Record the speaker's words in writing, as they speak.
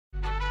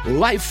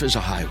Life is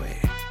a highway,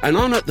 and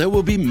on it there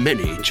will be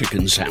many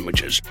chicken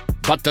sandwiches.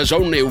 But there's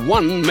only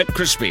one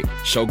McCrispy.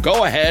 So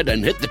go ahead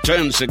and hit the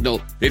turn signal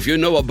if you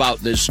know about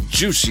this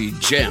juicy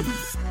gem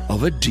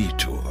of a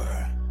detour.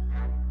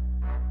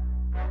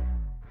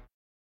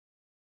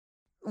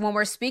 When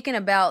we're speaking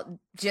about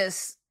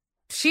just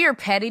sheer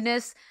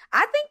pettiness,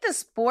 I think the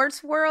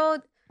sports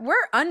world, we're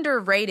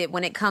underrated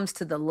when it comes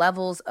to the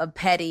levels of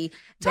petty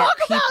that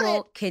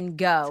people can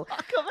go.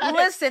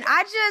 Listen,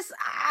 I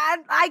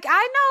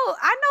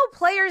know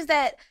players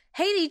that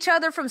hate each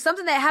other from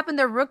something that happened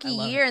their rookie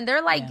year, and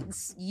they're like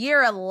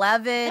year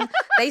 11.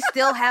 They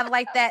still have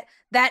like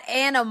that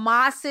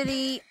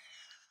animosity.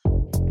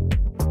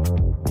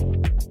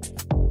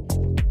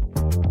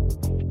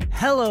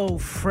 Hello,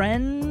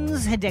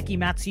 friends. Hideki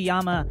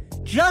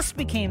Matsuyama just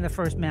became the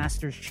first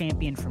Masters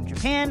champion from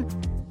Japan.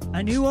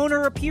 A new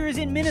owner appears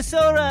in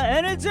Minnesota,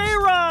 and it's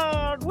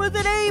A-Rod with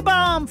an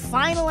A-bomb,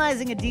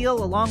 finalizing a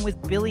deal along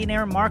with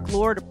billionaire Mark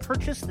Lore to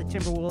purchase the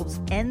Timberwolves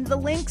and the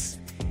Lynx.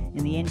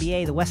 In the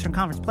NBA, the Western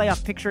Conference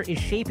playoff picture is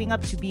shaping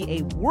up to be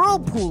a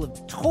whirlpool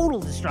of total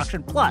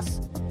destruction. Plus,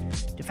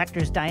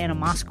 defectors Diana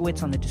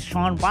Moskowitz on the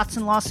Deshaun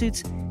Watson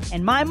lawsuits,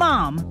 and my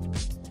mom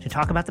to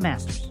talk about the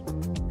Masters.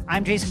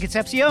 I'm Jason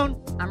Concepcion.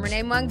 I'm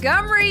Renee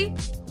Montgomery.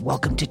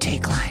 Welcome to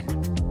Take Line.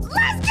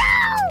 Let's go!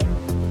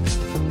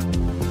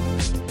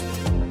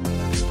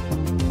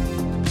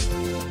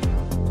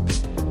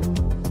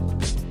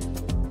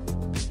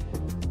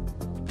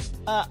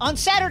 On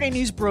Saturday,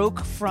 news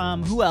broke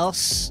from who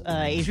else?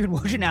 Adrian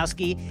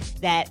Wojnarowski,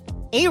 that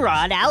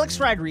A-Rod, Alex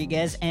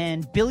Rodriguez,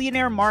 and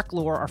billionaire Mark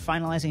Lore are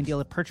finalizing a deal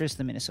to purchase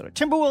the Minnesota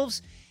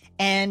Timberwolves.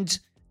 And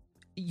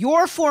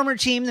your former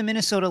team, the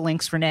Minnesota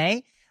Lynx,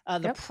 Renee,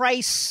 the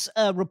price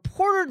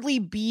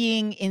reportedly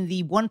being in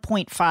the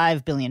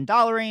 $1.5 billion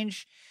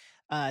range.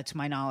 To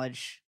my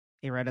knowledge,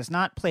 A-Rod has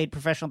not played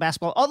professional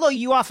basketball, although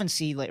you often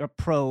see like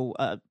pro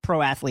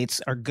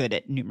athletes are good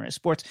at numerous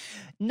sports.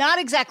 Not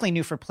exactly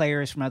new for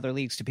players from other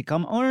leagues to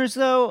become owners,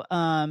 though.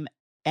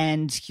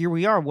 And here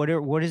we are.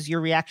 What is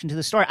your reaction to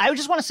the story? I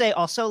just want to say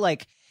also,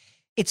 like,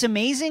 it's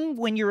amazing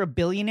when you're a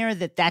billionaire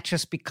that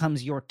just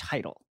becomes your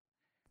title.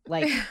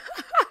 Like,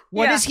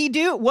 what does he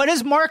do? What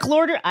does Mark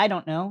Lore do? I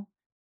don't know.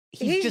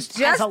 He just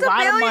has a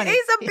lot of money. He's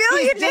a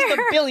billionaire. He's just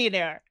a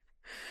billionaire.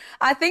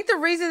 I think the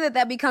reason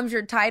that becomes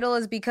your title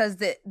is because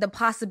the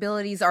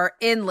possibilities are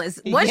endless.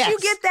 Once you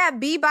get that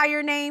B by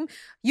your name,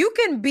 you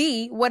can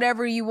be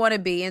whatever you want to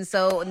be. And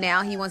so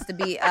now he wants to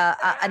be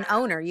an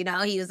owner. You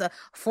know, he was a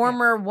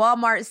former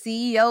Walmart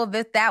CEO.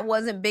 If that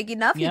wasn't big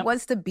enough, he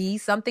wants to be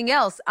something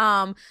else.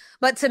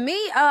 But to me,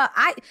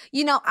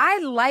 I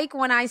like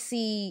when I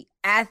see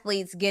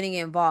athletes getting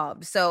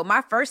involved. So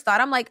my first thought,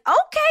 I'm like, okay,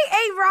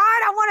 A-Rod,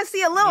 I want to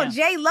see a little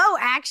J-Lo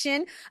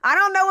action. I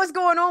don't know what's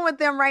going on with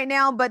them right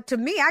now, but to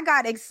me, I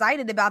got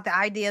excited about the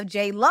idea of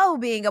J-Lo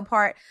being a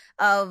part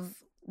of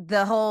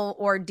the whole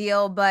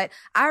ordeal. But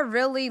I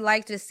really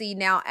like to see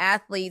now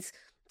athletes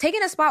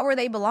taking a spot where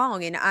they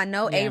belong. And I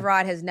know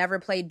A-Rod has never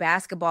played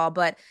basketball,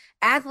 but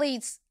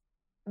athletes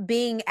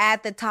being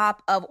at the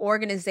top of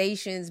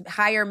organizations,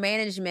 higher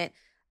management,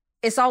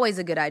 it's always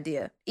a good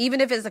idea.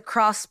 Even if it's a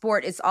cross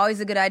sport, it's always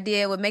a good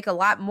idea. It would make a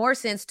lot more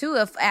sense, too,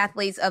 if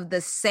athletes of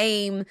the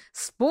same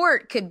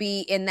sport could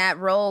be in that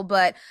role.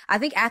 But I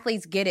think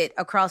athletes get it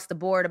across the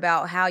board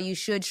about how you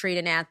should treat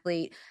an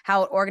athlete,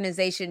 how an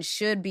organization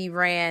should be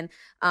ran.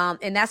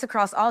 And that's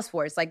across all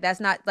sports. Like,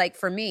 that's not like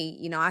for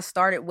me, I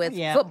started with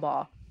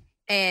football.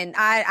 And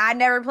I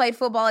never played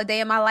football a day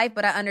in my life,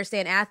 but I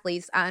understand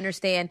athletes. I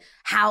understand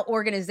how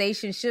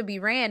organizations should be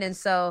ran. And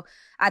so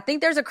I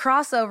think there's a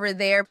crossover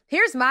there.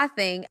 Here's my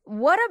thing.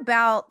 What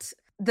about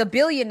the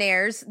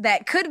billionaires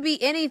that could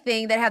be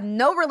anything that have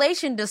no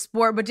relation to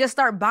sport, but just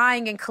start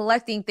buying and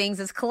collecting things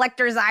as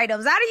collector's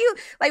items? How do you,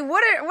 like,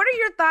 what are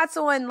your thoughts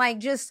on, like,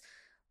 just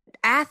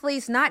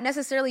athletes not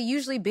necessarily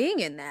usually being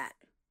in that?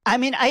 I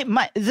mean,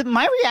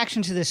 my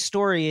reaction to this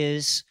story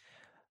is,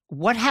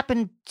 what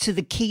happened to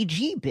the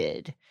KG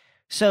bid?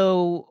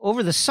 So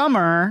over the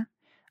summer,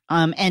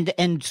 and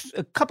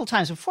a couple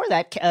times before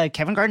that,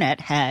 Kevin Garnett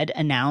had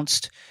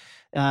announced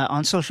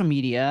on social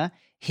media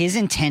his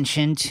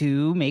intention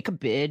to make a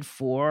bid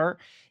for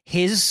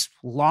his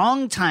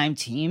longtime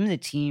team, the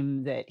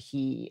team that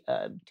he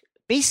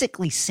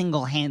basically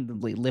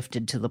single-handedly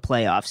lifted to the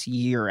playoffs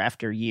year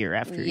after year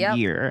after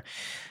year.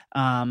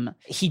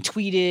 He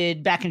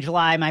tweeted back in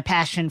July, "My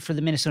passion for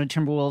the Minnesota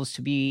Timberwolves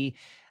to be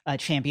a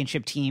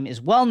championship team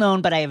is well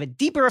known, but I have a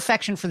deeper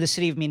affection for the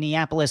city of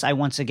Minneapolis. I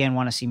once again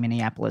want to see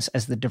Minneapolis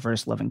as the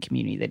diverse, loving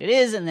community that it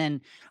is." And then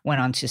went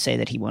on to say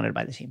that he wanted to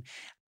buy the team.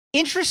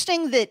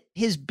 Interesting that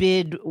his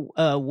bid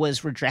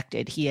was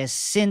rejected. He has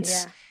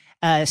since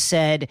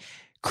said,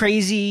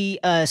 crazy,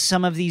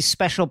 some of these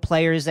special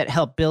players that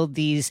help build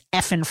these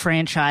effing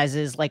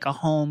franchises like a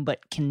home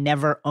but can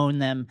never own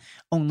them,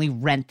 only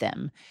rent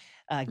them.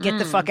 Get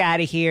the fuck out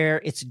of here.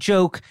 It's a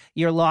joke.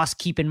 You're lost.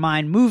 Keep in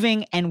mind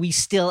moving. And we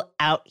still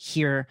out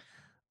here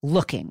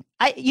looking.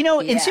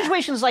 In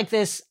situations like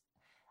this,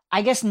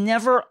 I guess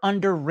never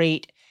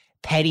underrate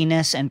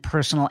pettiness and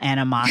personal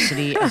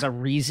animosity as a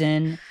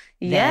reason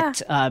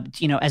that,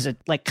 as a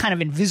like kind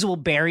of invisible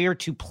barrier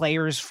to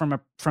players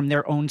from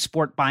their own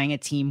sport buying a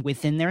team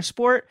within their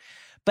sport.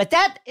 But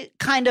that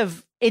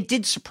it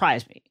did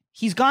surprise me.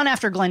 He's gone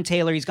after Glenn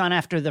Taylor. He's gone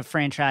after the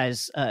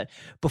franchise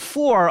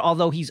before,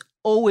 although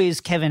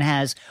Kevin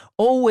has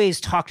always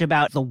talked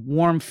about the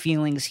warm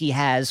feelings he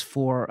has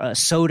for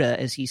soda,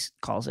 as he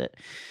calls it.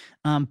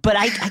 But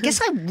I guess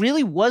I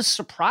really was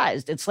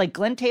surprised. It's like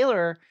Glenn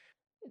Taylor,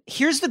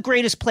 here's the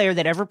greatest player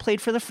that ever played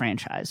for the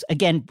franchise.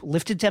 Again,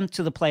 lifted them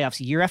to the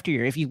playoffs year after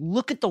year. If you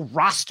look at the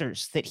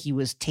rosters that he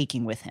was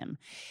taking with him,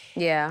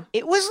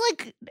 it was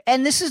like,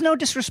 and this is no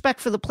disrespect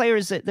for the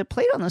players that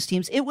played on those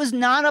teams, it was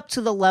not up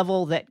to the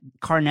level that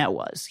Garnett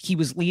was. He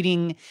was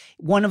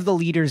one of the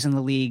leaders in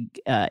the league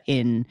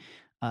in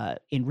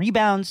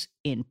rebounds,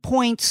 in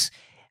points,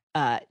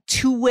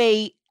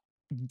 two-way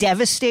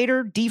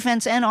devastator,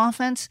 defense and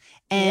offense,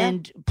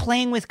 and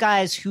playing with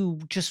guys who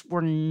just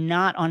were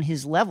not on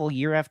his level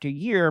year after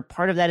year.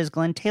 Part of that is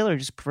Glenn Taylor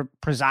just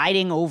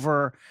presiding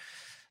over,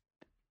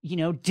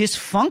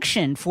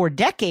 dysfunction for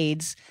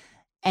decades.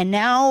 And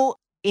now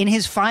in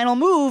his final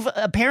move,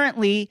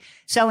 apparently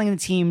selling the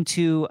team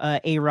to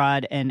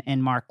A-Rod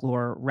and Mark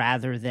Lore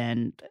rather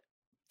than,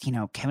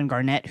 Kevin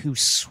Garnett, who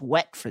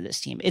sweat for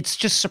this team. It's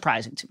just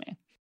surprising to me.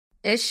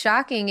 It's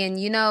shocking. And,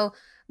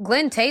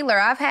 Glenn Taylor,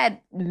 I've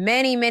had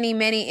many, many,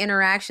 many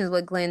interactions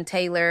with Glenn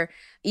Taylor,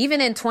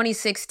 even in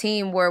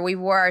 2016 where we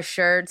wore our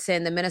shirts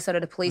and the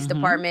Minnesota Police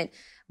Department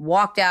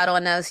walked out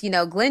on us.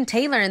 Glenn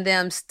Taylor and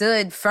them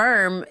stood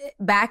firm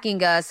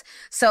backing us.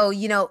 So,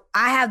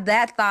 I have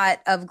that thought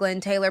of Glenn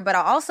Taylor, but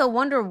I also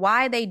wonder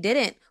why they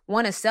didn't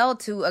want to sell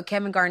to a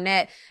Kevin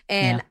Garnett.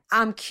 And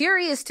I'm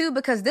curious too,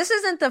 because this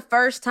isn't the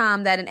first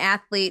time that an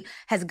athlete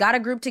has got a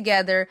group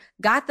together,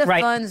 got the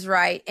funds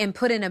right, and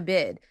put in a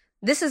bid.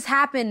 This has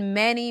happened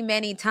many,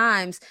 many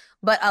times,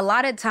 but a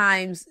lot of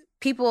times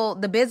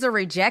the bids are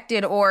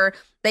rejected or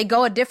they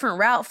go a different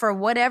route for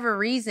whatever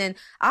reason.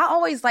 I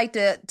always like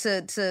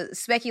to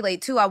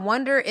speculate too. I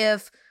wonder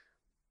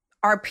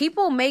are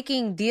people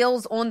making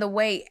deals on the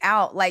way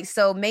out? Like,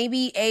 so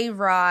maybe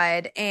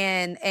A-Rod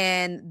and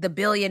the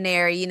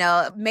billionaire,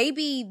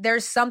 maybe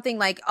there's something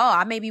like,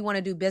 I maybe want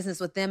to do business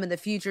with them in the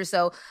future.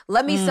 So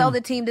let me sell the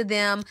team to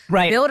them,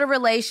 build a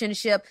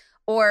relationship.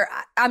 Or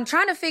I'm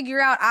trying to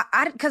figure out,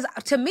 because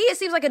to me, it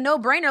seems like a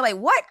no-brainer. Like,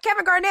 what?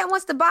 Kevin Garnett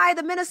wants to buy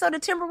the Minnesota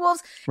Timberwolves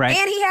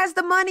and he has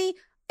the money.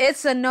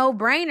 It's a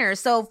no-brainer.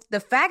 So the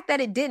fact that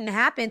it didn't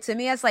happen, to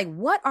me, it's like,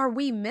 what are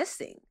we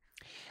missing?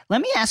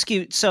 Let me ask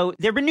you, so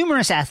there have been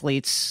numerous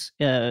athletes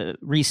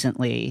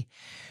recently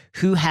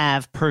who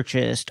have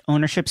purchased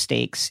ownership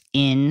stakes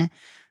in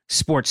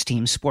sports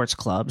teams, sports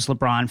clubs.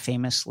 LeBron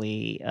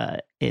famously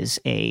is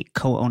a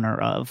co-owner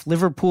of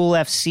Liverpool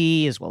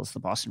FC as well as the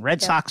Boston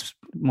Red Sox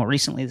more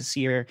recently this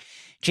year.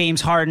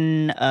 James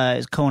Harden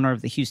is co-owner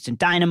of the Houston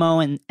Dynamo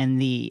and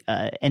the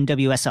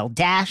NWSL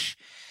Dash.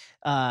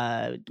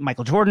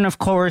 Michael Jordan, of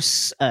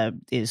course,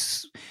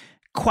 is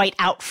quite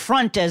out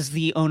front as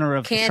the owner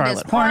of the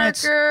Charlotte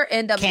Hornets.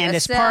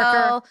 Candace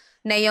Parker,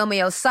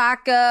 Naomi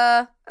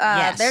Osaka.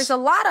 There's a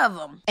lot of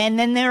them. And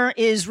then there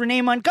is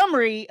Renee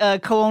Montgomery,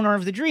 co-owner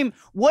of the Dream.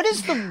 What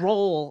is the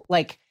role?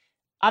 Like,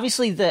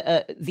 obviously,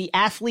 the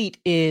athlete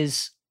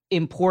is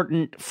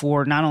important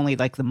for not only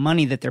like the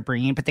money that they're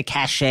bringing, but the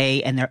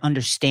cachet and their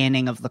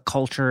understanding of the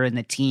culture and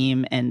the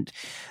team and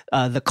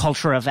the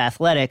culture of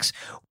athletics.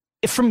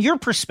 From your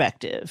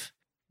perspective,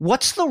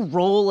 what's the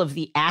role of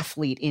the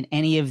athlete in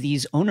any of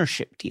these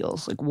ownership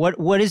deals? Like,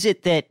 what is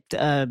it that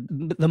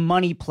the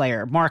money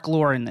player, Mark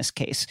Lore in this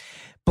case,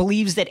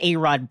 believes that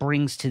A-Rod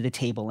brings to the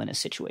table in a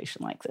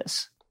situation like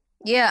this?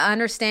 Yeah,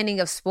 understanding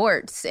of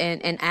sports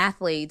and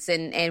athletes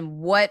and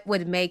what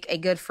would make a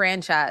good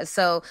franchise.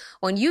 So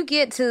when you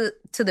get to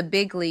the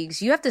big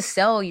leagues, you have to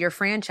sell your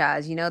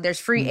franchise. There's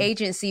free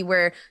agency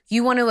where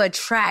you want to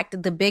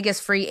attract the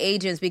biggest free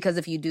agents, because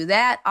if you do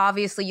that,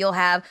 obviously you'll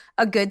have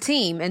a good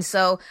team. And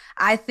so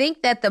I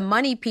think that the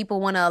money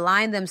people want to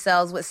align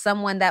themselves with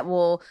someone that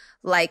will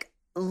like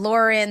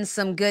lure in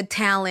some good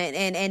talent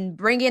and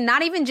bring in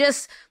not even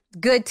just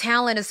good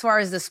talent as far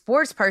as the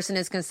sports person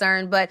is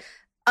concerned, but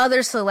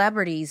other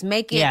celebrities,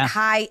 make it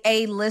high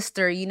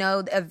A-lister,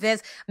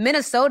 events.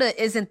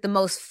 Minnesota isn't the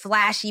most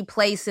flashy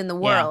place in the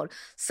world.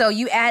 So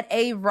you add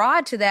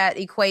A-Rod to that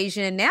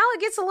equation, and now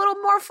it gets a little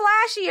more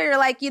flashier.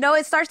 Like,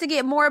 it starts to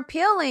get more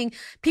appealing.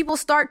 People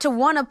start to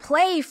want to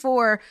play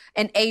for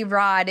an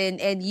A-Rod,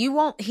 and you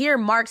won't hear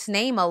Mark's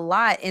name a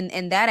lot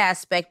in that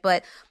aspect,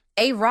 but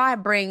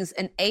A-Rod brings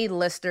an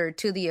A-lister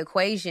to the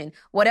equation.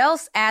 What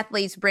else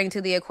athletes bring to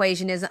the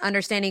equation is an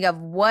understanding of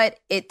what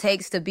it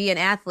takes to be an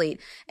athlete.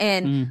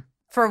 And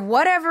for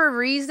whatever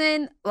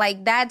reason,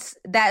 like that's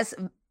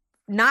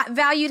not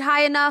valued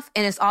high enough,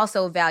 and it's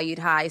also valued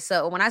high.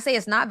 So when I say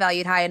it's not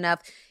valued high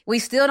enough, we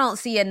still don't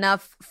see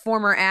enough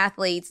former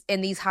athletes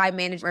in these high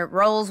management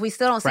roles. We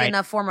still don't see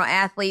enough former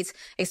athletes,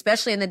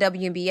 especially in the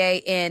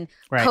WNBA, in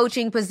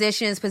coaching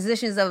positions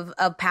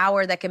of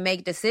power that can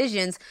make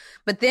decisions.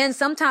 But then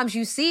sometimes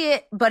you see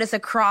it, but it's a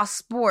cross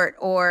sport,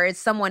 or it's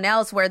someone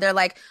else where they're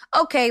like,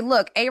 okay,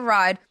 look,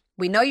 A-Rod,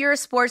 we know you're a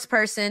sports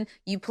person.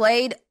 You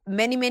played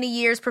many, many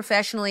years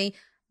professionally.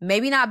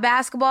 Maybe not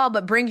basketball,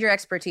 but bring your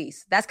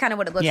expertise. That's kind of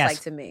what it looks like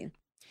to me.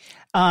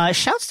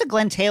 Shouts to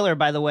Glenn Taylor,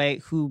 by the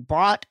way, who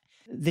bought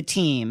the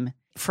team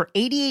for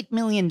 $88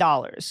 million in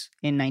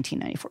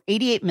 1994.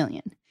 $88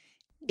 million.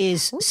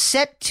 Is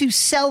set to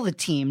sell the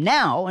team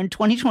now in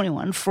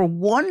 2021 for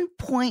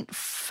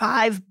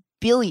 $1.5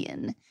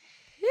 billion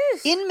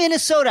in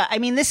Minnesota. I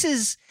mean, this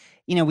is,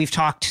 we've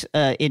talked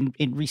in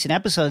recent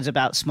episodes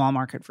about small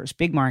market versus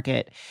big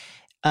market.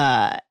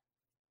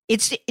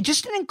 It's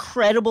just an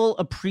incredible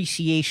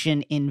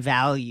appreciation in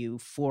value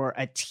for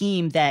a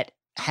team that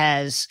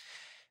has,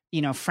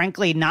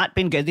 frankly, not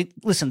been good.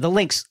 Listen, the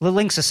Lynx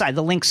aside,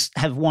 the Lynx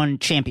have won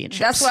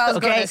championships. That's what I was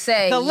going to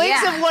say. The Lynx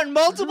have won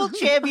multiple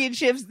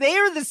championships. They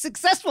are the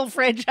successful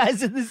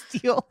franchise in this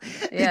deal.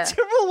 Yeah. The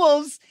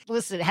Timberwolves,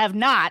 listen,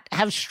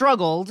 have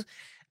struggled.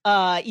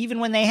 Even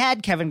when they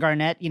had Kevin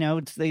Garnett,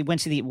 they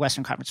went to the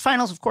Western Conference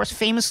Finals, of course,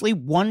 famously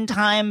one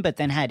time, but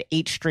then had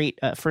 8 straight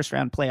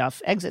first-round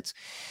playoff exits.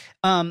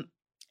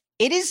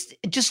 It is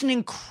just an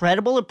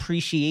incredible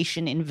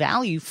appreciation in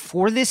value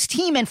for this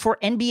team and for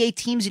NBA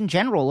teams in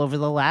general over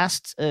the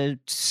last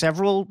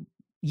several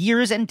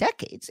years and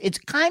decades.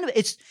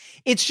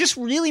 It's just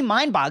really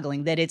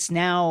mind-boggling that it's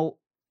now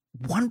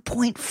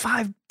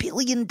 $1.5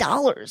 billion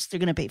they're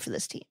going to pay for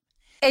this team.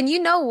 And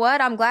you know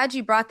what? I'm glad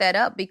you brought that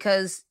up,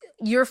 because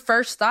your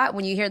first thought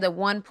when you hear the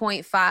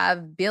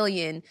 $1.5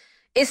 billion,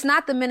 it's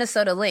not the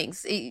Minnesota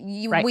Lynx.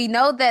 We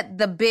know that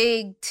the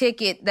big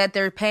ticket that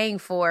they're paying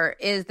for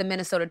is the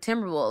Minnesota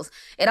Timberwolves.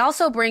 It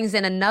also brings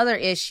in another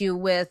issue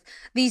with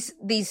these.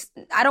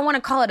 I don't want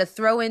to call it a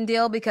throw-in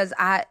deal, because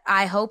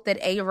I hope that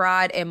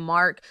A-Rod and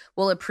Mark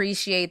will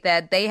appreciate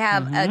that they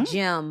have a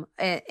gem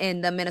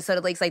in the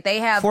Minnesota Lynx. Like, they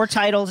have 4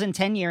 titles in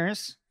 10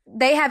 years.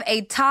 They have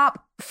a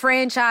top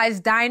franchise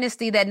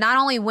dynasty that not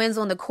only wins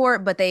on the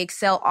court, but they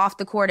excel off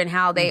the court and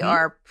how they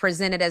are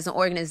presented as an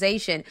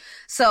organization.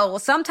 So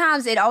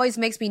sometimes it always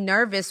makes me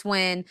nervous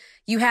when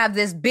you have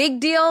this big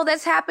deal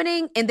that's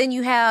happening, and then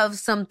you have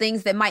some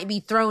things that might be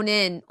thrown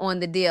in on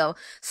the deal.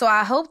 So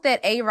I hope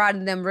that A-Rod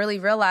and them really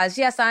realize,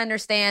 yes, I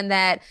understand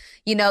that,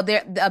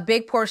 a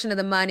big portion of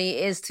the money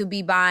is to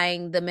be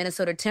buying the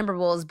Minnesota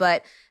Timberwolves,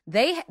 but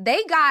they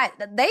got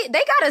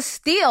a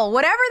steal.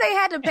 Whatever they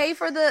had to pay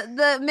for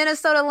the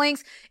Minnesota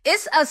Lynx,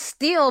 it's a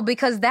steal,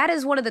 because that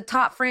is one of the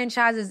top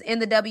franchises in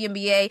the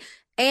WNBA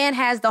and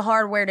has the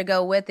hardware to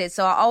go with it.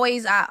 So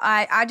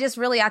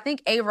I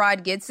think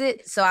A-Rod gets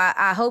it. So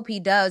I hope he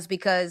does,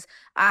 because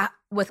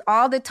with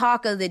all the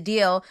talk of the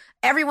deal,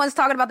 everyone's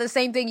talking about the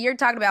same thing you're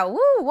talking about. Woo,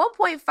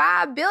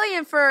 $1.5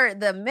 billion for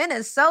the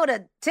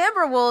Minnesota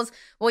Timberwolves.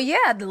 Well,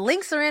 yeah, the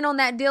Lynx are in on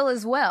that deal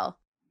as well.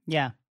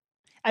 Yeah.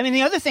 I mean,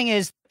 the other thing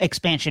is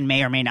expansion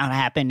may or may not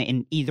happen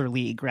in either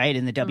league, right?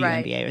 In the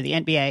WNBA or the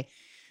NBA.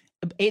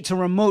 It's a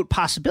remote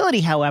possibility,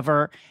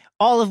 however,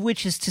 all of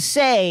which is to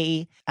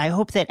say, I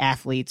hope that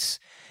athletes,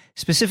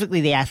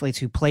 specifically the athletes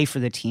who play for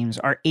the teams,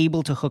 are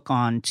able to hook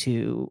on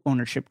to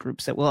ownership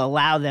groups that will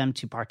allow them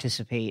to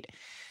participate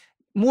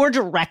more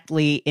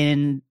directly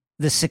in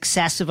the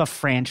success of a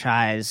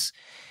franchise,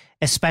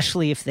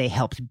 especially if they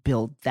helped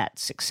build that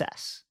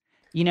success.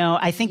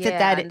 I think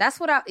that's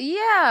what I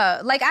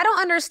don't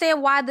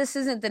understand why this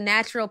isn't the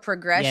natural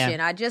progression.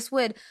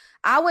 Yeah.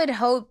 I would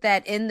hope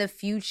that in the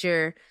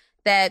future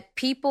that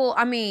people,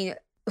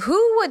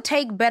 who would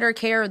take better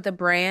care of the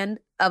brand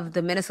of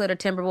the Minnesota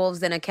Timberwolves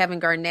than a Kevin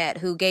Garnett,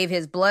 who gave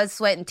his blood,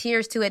 sweat, and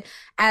tears to it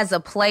as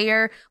a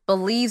player,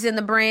 believes in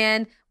the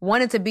brand,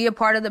 wanted to be a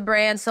part of the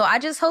brand. So I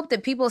just hope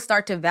that people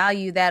start to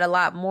value that a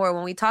lot more.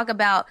 When we talk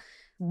about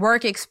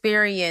work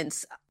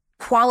experience,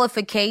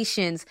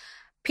 qualifications,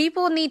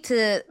 people need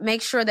to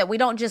make sure that we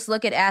don't just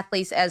look at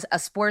athletes as a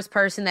sports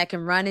person that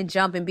can run and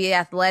jump and be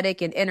athletic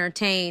and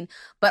entertain,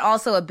 but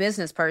also a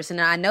business person.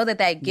 And I know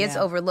that gets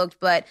overlooked,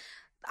 but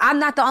I'm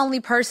not the only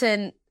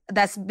person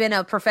that's been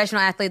a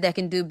professional athlete that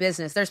can do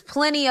business. There's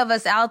plenty of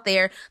us out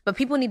there, but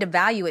people need to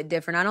value it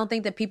different. I don't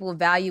think that people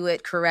value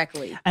it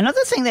correctly.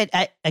 Another thing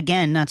that,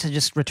 again, not to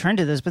just return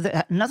to this,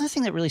 but another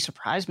thing that really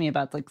surprised me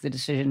about the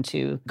decision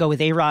to go with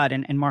A-Rod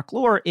and Mark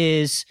Lore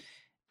is,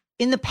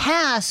 in the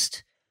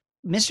past,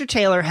 Mr.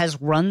 Taylor has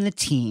run the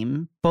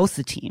team, both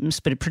the teams,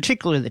 but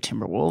particularly the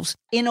Timberwolves,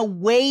 in a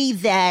way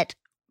that,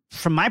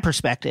 from my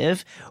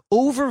perspective,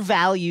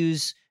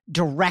 overvalues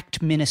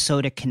direct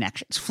Minnesota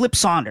connections. Flip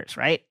Saunders,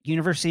 right?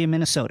 University of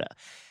Minnesota.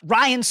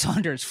 Ryan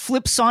Saunders,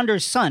 Flip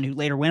Saunders' son, who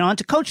later went on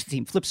to coach the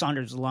team. Flip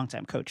Saunders was a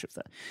longtime coach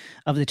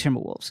of the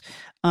Timberwolves.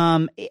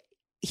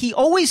 He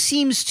always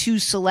seems to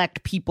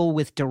select people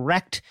with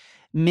direct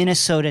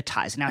Minnesota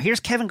ties. Now, here's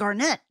Kevin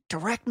Garnett,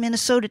 direct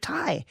Minnesota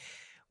tie.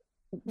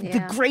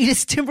 the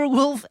greatest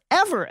Timberwolf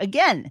ever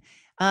again,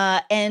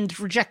 and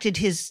rejected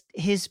his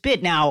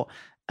bid. Now,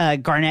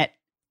 Garnett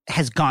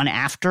has gone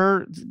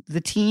after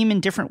the team in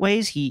different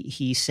ways.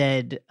 He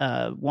said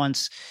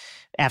once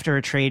after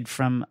a trade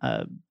from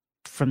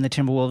the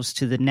Timberwolves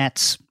to the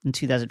Nets in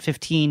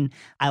 2015,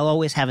 I'll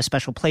always have a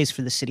special place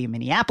for the city of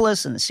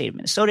Minneapolis and the state of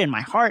Minnesota in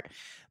my heart.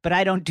 But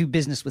I don't do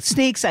business with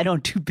snakes. I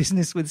don't do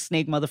business with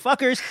snake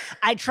motherfuckers.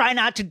 I try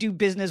not to do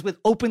business with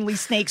openly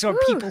snakes or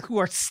people who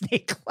are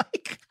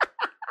snake-like.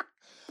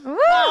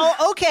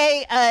 Oh,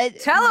 okay.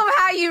 Tell them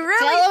how you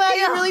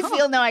really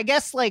feel. Now, I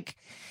guess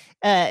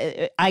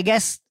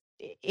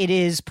it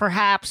is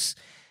perhaps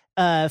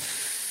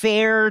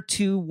fair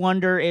to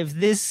wonder if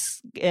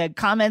this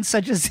comments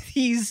such as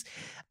these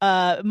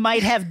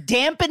might have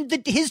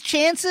dampened his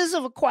chances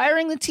of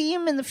acquiring the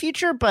team in the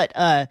future. But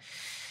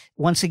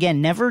once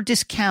again, never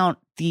discount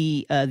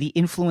the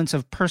influence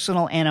of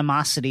personal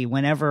animosity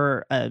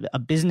whenever a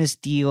business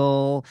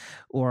deal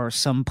or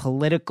some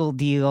political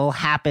deal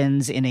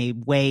happens in a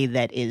way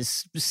that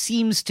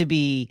seems to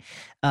be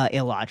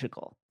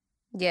illogical.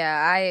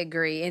 Yeah, I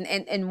agree.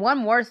 And one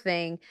more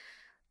thing,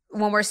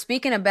 when we're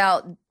speaking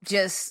about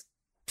just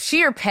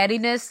sheer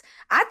pettiness,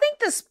 I think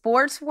the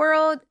sports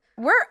world,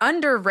 we're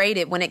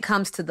underrated when it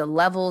comes to the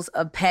levels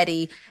of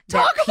petty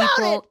that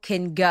people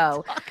can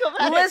go.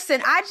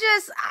 Listen,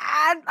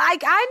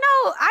 I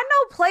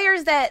know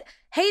players that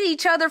hate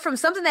each other from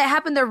something that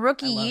happened their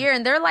rookie year,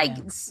 and they're like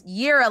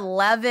year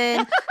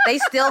 11. They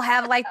still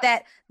have like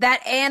that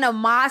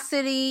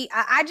animosity.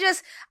 I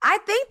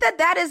think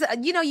that is,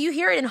 you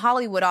hear it in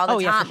Hollywood all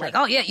the time. Sure. Like,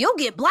 oh yeah, you'll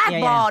get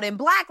blackballed and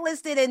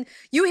blacklisted, and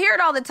you hear it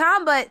all the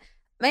time, but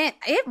man,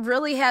 it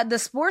really the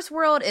sports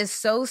world is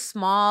so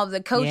small.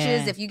 The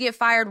coaches, if you get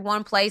fired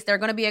one place, they're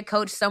going to be a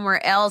coach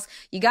somewhere else.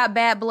 You got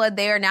bad blood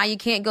there. Now you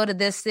can't go to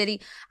this city.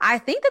 I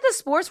think that the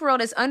sports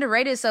world is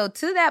underrated. So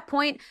to that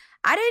point,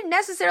 I didn't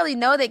necessarily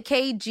know that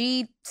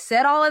KG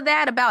said all of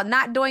that about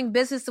not doing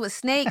business with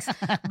snakes.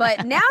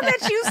 But now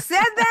that you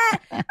said that,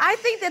 I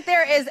think that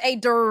there is a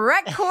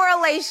direct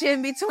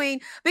correlation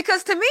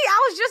because to me,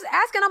 I was just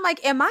asking, I'm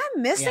like, am I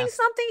missing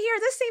something here?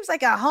 This seems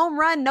like a home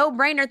run, no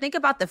brainer. Think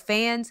about the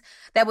fans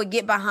that would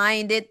get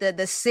behind it,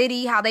 the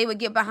city, how they would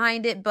get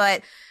behind it.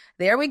 But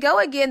there we go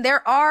again.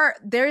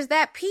 There's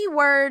that P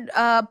word,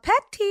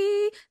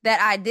 petty,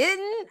 that I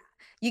didn't.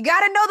 You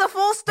got to know the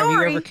full story.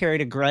 Have you ever carried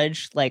a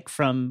grudge, like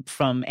from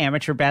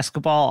amateur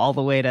basketball all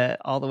the way to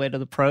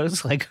the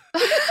pros? Like,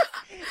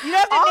 you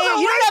don't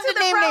have to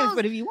name names,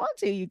 but if you want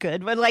to, you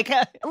could. But like,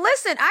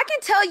 listen, I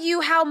can tell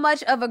you how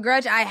much of a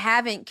grudge I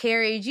haven't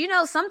carried.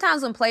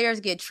 Sometimes when players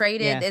get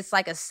traded, it's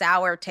like a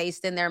sour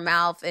taste in their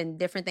mouth and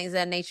different things of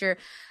that nature.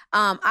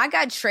 I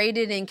got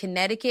traded in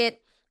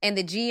Connecticut. And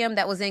the GM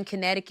that was in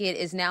Connecticut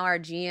is now our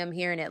GM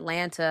here in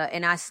Atlanta.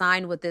 And I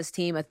signed with this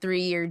team a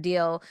 3-year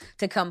deal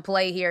to come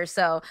play here.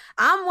 So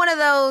I'm one of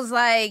those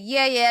like,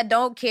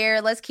 don't care.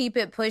 Let's keep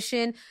it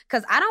pushing.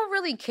 Because I don't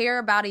really care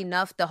about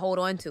enough to hold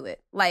on to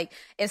it. Like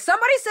if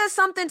somebody says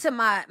something to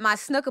my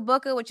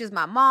snookabuka, which is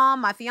my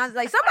mom, my fiance,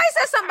 like somebody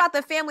says something about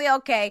the family,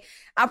 okay,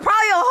 I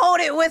probably will hold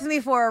it with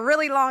me for a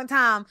really long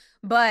time.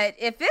 But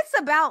if it's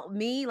about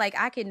me, like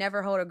I can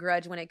never hold a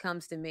grudge when it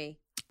comes to me.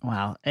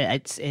 Wow. I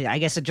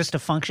guess it's just a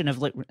function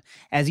of,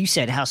 as you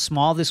said, how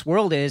small this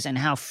world is and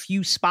how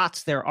few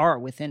spots there are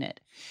within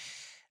it.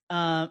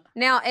 Now,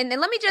 and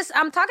let me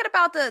I'm talking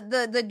about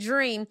the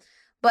dream,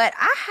 but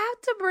I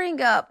have to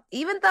bring up,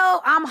 even though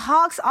I'm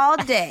Hawks all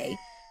day,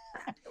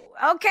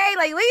 okay,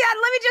 like let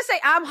me just say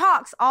I'm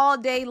Hawks all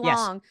day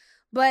long,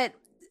 but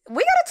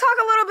we got to talk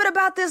a little bit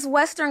about this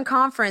Western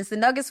Conference. The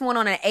Nuggets went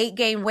on an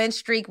 8-game win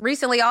streak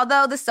recently,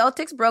 although the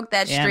Celtics broke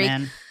that streak.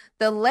 Man.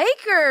 The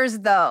Lakers,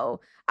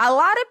 though, a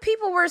lot of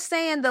people were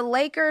saying the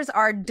Lakers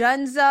are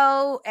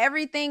donezo.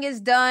 Everything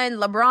is done.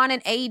 LeBron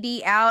and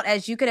AD out.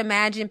 As you can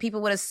imagine,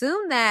 people would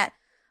assume that.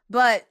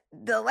 But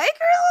the Lakers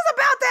was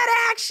about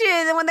that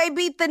action. And when they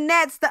beat the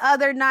Nets the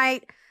other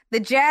night,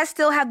 the Jazz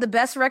still have the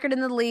best record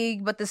in the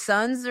league, but the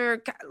Suns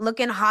are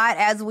looking hot,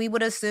 as we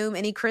would assume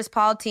any Chris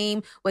Paul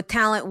team with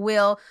talent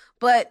will.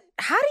 But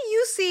how do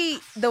you see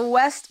the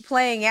West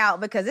playing out?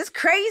 Because it's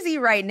crazy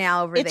right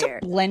now over there.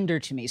 It's a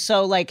blender to me.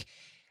 So, like,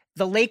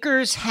 the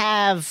Lakers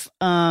have,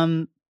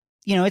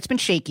 it's been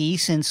shaky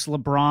since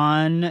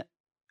LeBron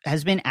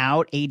has been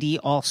out, AD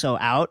also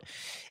out,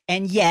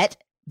 and yet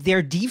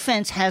their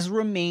defense has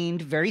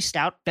remained very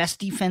stout, best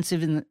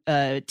defensive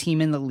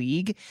team in the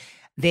league.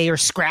 They are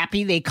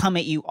scrappy. They come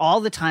at you all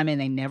the time, and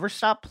they never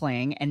stop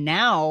playing. And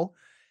now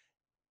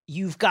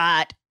you've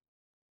got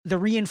the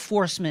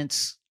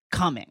reinforcements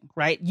coming,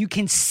 right? You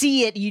can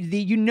see it.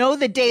 You know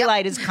the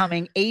daylight is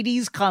coming.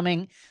 AD's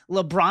coming.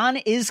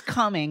 LeBron is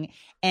coming.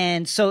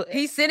 And so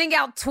he's sending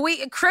out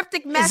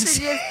cryptic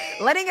messages,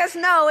 letting us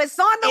know it's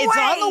on the way. It's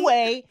on the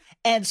way.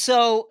 And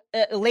so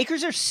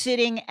Lakers are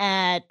sitting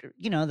at,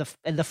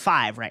 the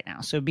 5 right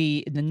now. So it'd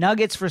be the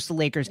Nuggets versus the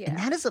Lakers. Yeah.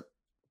 And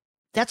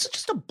that's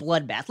just a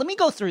bloodbath. Let me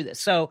go through this.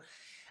 So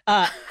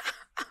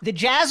the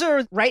Jazz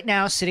are right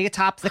now sitting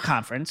atop the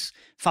conference,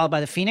 followed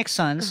by the Phoenix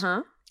Suns,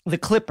 the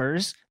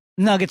Clippers,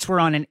 Nuggets were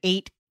on an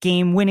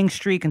 8-game winning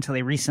streak until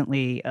they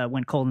recently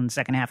went cold in the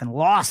second half and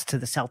lost to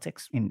the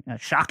Celtics in a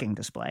shocking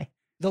display.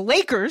 The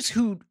Lakers,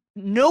 who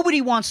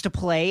nobody wants to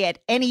play at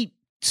any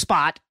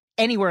spot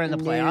anywhere in the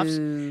playoffs.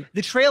 No.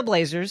 The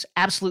Trailblazers,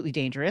 absolutely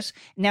dangerous.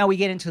 Now we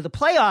get into the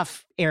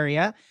playoff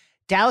area.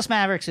 Dallas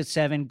Mavericks at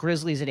 7,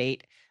 Grizzlies at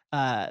 8,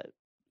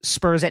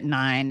 Spurs at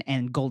 9,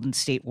 and Golden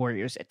State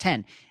Warriors at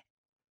 10.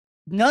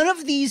 None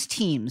of these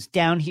teams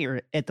down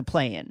here at the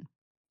play-in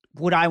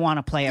would I want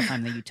to play if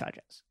I'm the Utah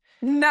Jazz.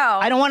 No.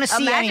 I don't want to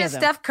see any of them. Imagine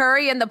Steph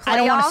Curry in the playoffs. I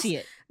don't want to see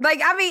it.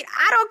 Like, I mean,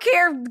 I don't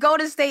care if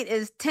Golden State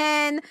is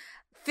 10,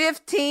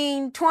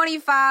 15,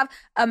 25.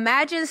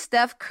 Imagine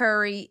Steph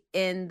Curry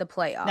in the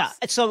playoffs. No,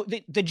 so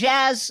the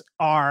Jazz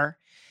are,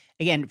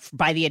 again,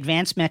 by the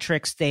advanced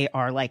metrics, they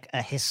are like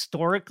a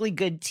historically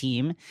good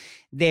team.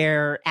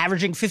 They're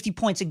averaging 50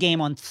 points a game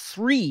on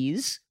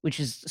threes, which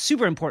is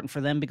super important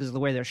for them because of the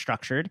way they're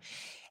structured.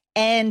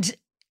 And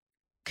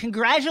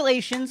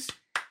congratulations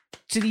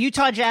to the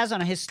Utah Jazz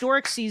on a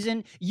historic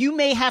season. You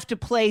may have to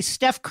play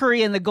Steph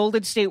Curry and the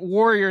Golden State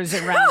Warriors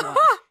in round 1.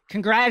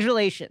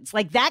 Congratulations.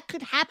 Like, that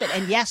could happen.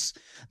 And yes,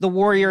 the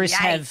Warriors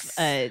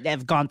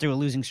have gone through a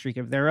losing streak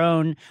of their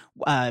own.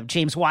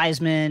 James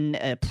Wiseman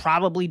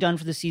probably done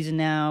for the season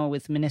now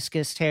with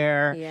meniscus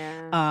tear.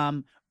 Yeah.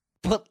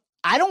 But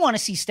I don't want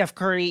to see Steph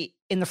Curry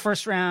in the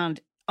first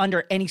round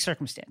under any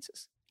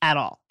circumstances at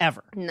all,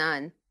 ever.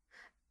 None.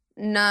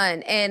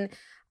 And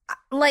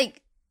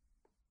like,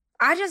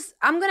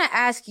 I'm going to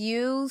ask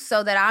you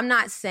so that I'm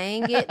not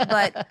saying it,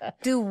 but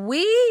do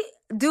we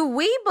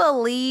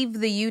believe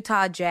the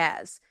Utah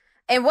Jazz?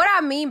 And what I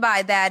mean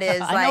by that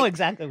is I know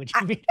exactly what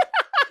you mean.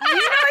 You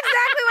know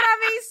exactly what I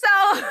mean?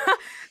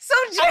 So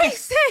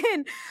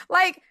Jason,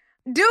 like,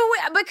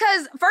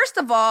 because first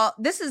of all,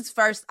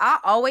 I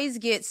always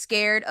get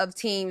scared of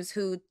teams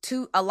who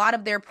a lot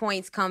of their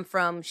points come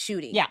from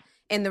shooting. Yeah.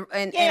 And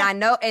I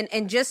know,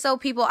 and just so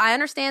people, I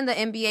understand the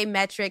NBA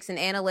metrics and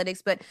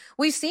analytics, but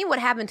we've seen what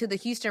happened to the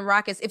Houston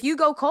Rockets. If you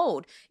go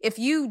cold, if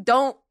you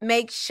don't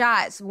make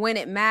shots when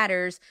it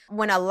matters,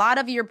 when a lot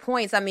of your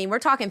points, I mean, we're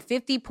talking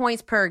 50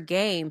 points per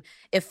game.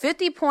 If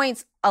 50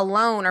 points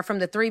alone are from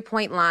the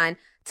 3-point line,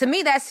 to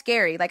me, that's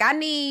scary. Like, I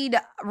need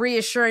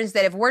reassurance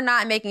that if we're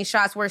not making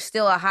shots, we're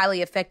still a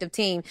highly effective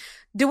team.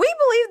 Do we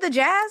believe the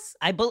Jazz?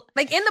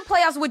 Like, in the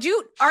playoffs,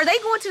 are they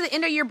going to the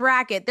end of your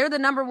bracket? They're the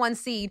number 1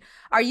 seed.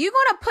 Are you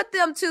going to put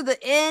them to the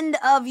end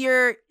of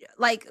your,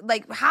 like,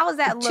 how is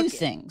that looking? 2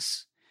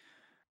 things.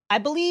 I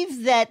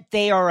believe that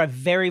they are a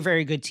very,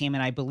 very good team,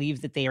 and I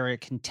believe that they are a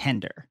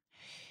contender.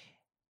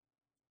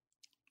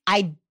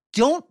 I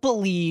don't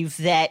believe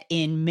that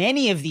in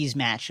many of these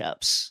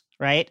matchups,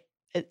 right,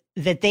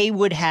 that they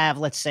would have,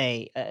 let's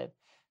say,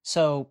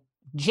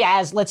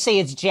 Jazz, let's say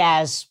it's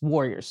Jazz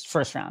Warriors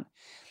first round.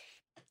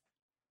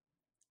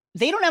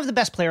 They don't have the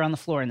best player on the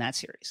floor in that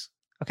series.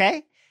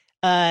 Okay.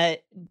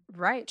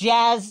 Right.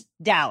 Jazz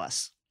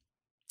Dallas.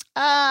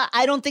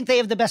 I don't think they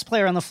have the best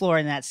player on the floor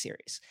in that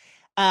series.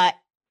 And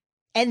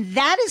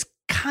that is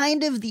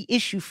kind of the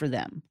issue for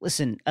them.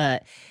 Listen,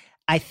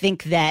 I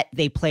think that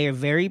they play a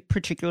very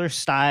particular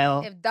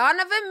style. If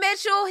Donovan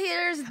Mitchell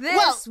hears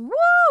this, woo!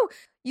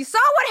 You saw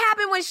what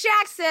happened when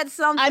Shaq said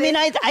something. I mean,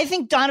 I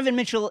think Donovan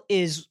Mitchell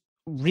is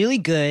really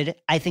good.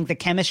 I think the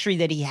chemistry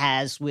that he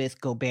has with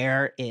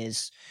Gobert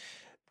is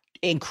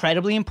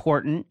incredibly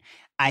important.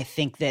 I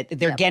think that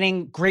they're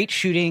getting great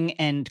shooting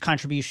and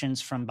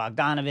contributions from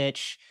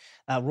Bogdanovich.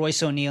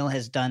 Royce O'Neal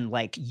has done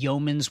like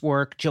yeoman's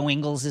work. Joe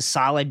Ingles is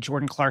solid.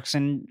 Jordan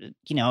Clarkson,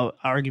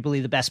 arguably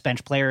the best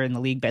bench player in the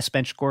league, best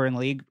bench scorer in the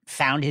league,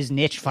 found his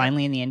niche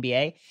finally in the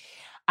NBA.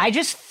 I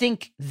just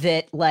think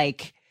that,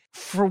 like,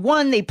 for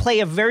one, they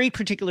play a very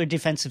particular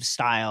defensive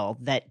style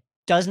that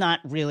does not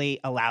really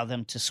allow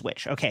them to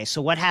switch. Okay,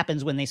 so what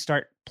happens when they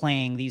start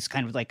playing these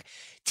kind of like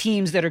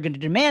teams that are going to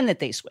demand that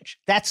they switch?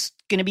 That's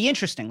going to be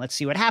interesting. Let's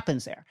see what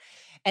happens there.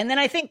 And then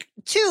I think,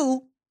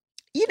 too,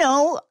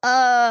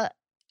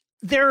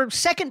 their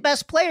second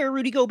best player,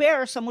 Rudy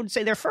Gobert, some would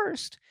say their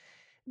first.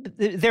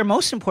 Their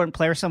most important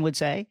player, some would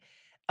say.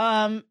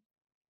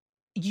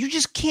 You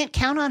just can't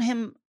count on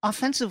him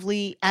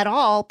offensively at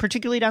all,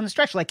 particularly down the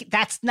stretch. Like,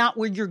 that's not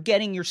where you're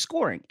getting your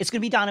scoring. It's going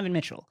to be Donovan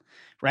Mitchell,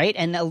 right?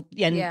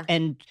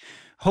 And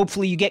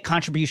hopefully you get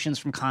contributions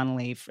from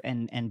Connolly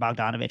and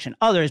Bogdanovich and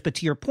others. But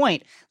to your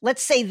point,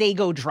 let's say they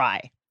go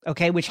dry,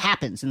 okay, which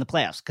happens in the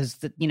playoffs because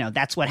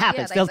that's what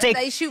happens. Yeah,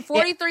 they shoot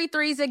 43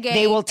 threes a game.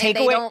 They will take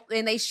away,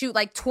 and they shoot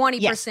like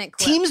 20% clip.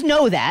 Teams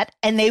know that,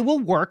 and they will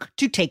work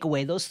to take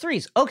away those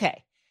threes.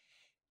 Okay.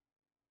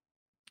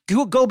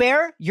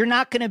 Gobert, they're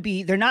not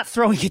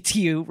throwing it to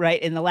you,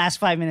 right, in the last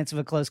 5 minutes of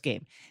a close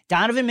game.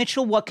 Donovan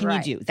Mitchell, what can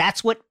you do?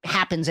 That's what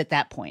happens at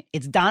that point.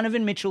 It's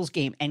Donovan Mitchell's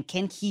game. And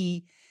can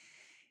he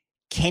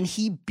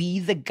be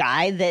the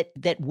guy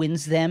that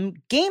wins them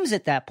games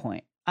at that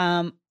point?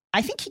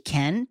 I think he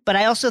can, but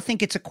I also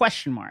think it's a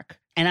question mark.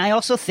 And I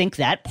also think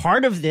that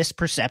part of this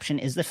perception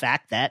is the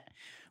fact that,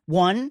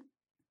 one,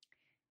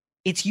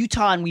 it's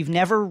Utah and we've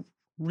never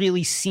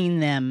really seen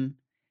them,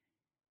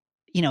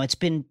 it's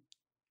been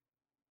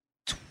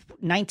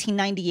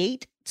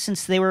 1998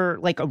 since they were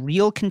like a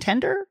real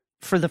contender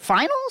for the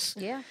finals.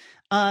 Yeah.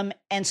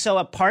 And so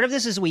a part of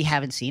this is we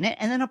haven't seen it.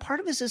 And then a part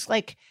of this is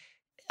like,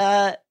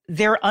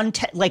 they're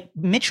like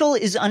Mitchell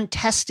is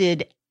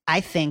untested,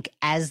 I think,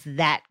 as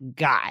that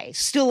guy,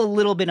 still a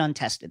little bit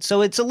untested.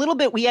 So it's a little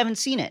bit, we haven't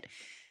seen it.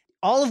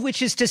 All of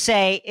which is to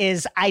say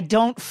is I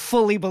don't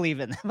fully believe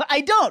in them.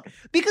 I don't,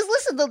 because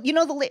listen,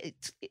 the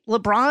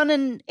LeBron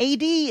and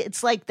AD,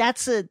 it's like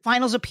that's a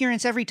finals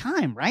appearance every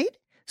time, right?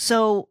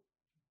 So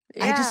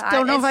yeah, I just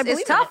don't know if I believe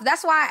it's tough. it.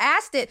 That's why I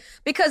asked it,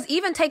 because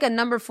even take a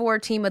number 4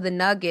 team of the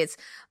Nuggets.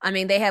 I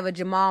mean, they have a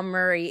Jamal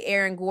Murray,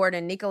 Aaron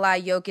Gordon,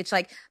 Nikola Jokic.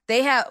 Like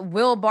they have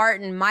Will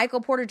Barton,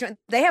 Michael Porter Jr.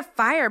 They have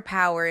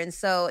firepower, and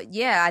so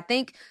yeah, I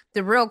think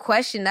the real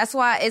question. That's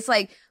why it's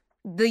like.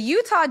 The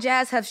Utah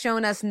Jazz have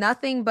shown us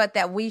nothing but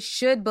that we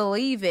should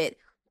believe it.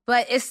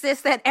 But it's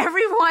just that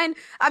everyone,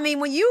 I mean,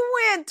 when you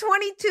win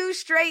 22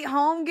 straight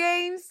home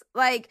games,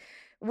 like,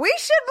 we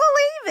should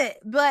believe it.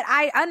 But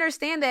I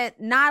understand that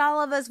not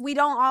all of us, we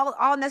don't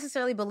all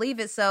necessarily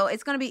believe it. So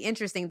it's going to be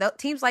interesting.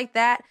 Teams like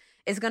that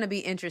is going to be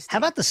interesting. How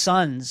about the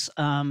Suns?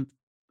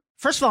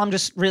 First of all, I'm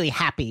just really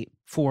happy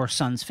for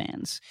Suns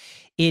fans.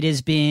 It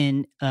has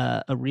been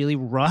a really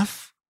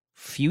rough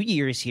few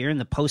years here in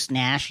the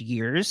post-Nash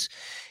years.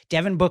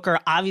 Devin Booker,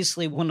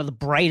 obviously one of the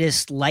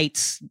brightest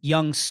lights,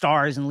 young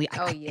stars in the league.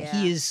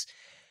 He is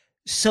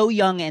so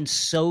young and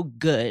so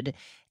good.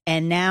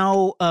 And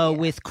now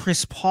with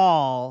Chris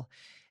Paul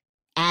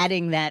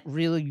adding that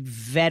really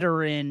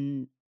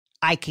veteran,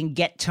 I can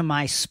get to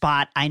my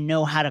spot, I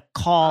know how to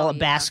call a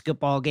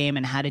basketball game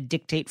and how to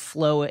dictate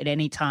flow at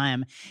any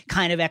time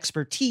kind of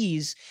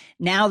expertise.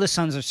 Now the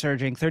Suns are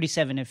surging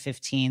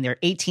 37-15. They're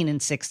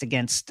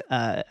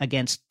 18-6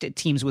 against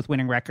teams with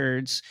winning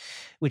records,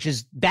 which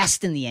is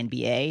best in the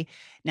NBA.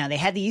 Now they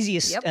had the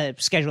easiest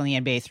schedule in the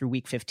NBA through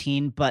week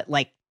 15, but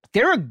like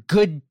they're a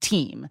good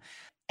team.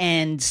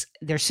 And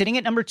they're sitting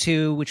at number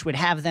 2, which would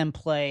have them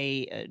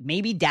play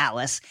maybe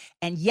Dallas.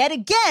 And yet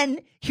again,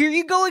 here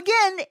you go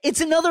again.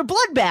 It's another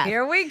bloodbath.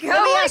 Here we go.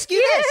 Let me ask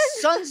you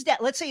this.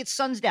 Let's say it's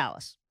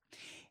Suns-Dallas.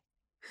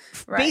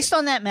 Right. Based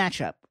on that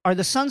matchup, are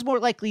the Suns more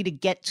likely to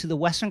get to the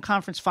Western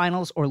Conference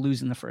Finals or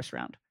lose in the first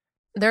round?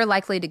 They're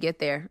likely to get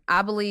there.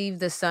 I believe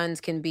the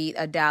Suns can beat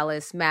a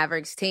Dallas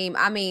Mavericks team.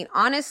 I mean,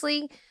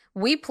 honestly,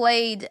 we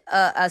played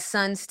a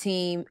Suns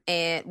team,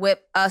 and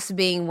with us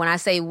being, when I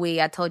say we,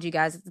 I told you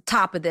guys at the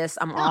top of this,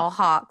 I'm all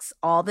Hawks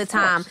all the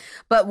time.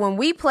 But when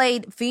we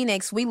played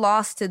Phoenix, we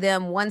lost to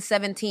them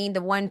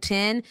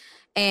 117-110.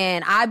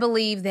 And I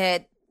believe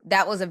that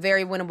was a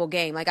very winnable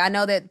game. Like, I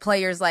know that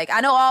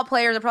I know all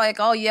players are probably like,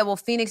 oh yeah, well,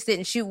 Phoenix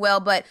didn't shoot well,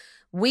 but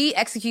we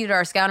executed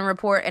our scouting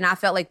report, and I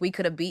felt like we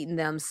could have beaten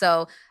them.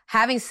 So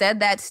having said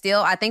that,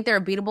 still, I think they're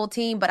a beatable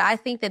team, but I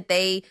think that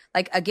they,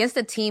 like, against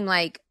a team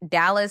like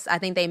Dallas, I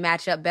think they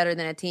match up better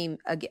than a team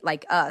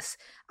like us.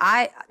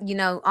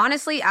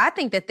 Honestly, I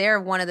think that they're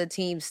one of the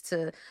teams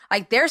to,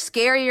 like, they're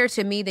scarier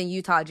to me than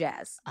Utah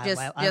Jazz. I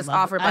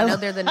know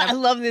they're the number. I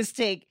love this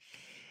take.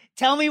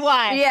 Tell me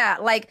why. Yeah,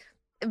 like,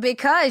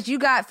 because you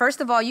got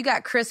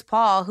Chris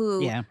Paul,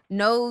 who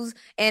knows,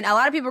 and a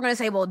lot of people are going to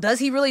say, well, does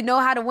he really know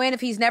how to win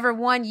if he's never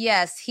won?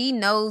 Yes, he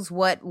knows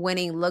what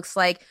winning looks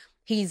like.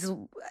 He's,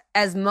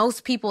 as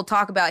most people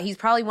talk about, he's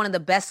probably one of the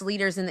best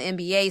leaders in the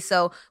NBA.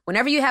 So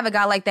whenever you have a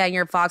guy like that in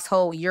your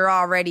foxhole, you're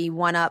already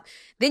one up.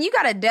 Then you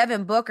got a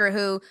Devin Booker,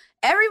 who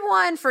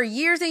everyone for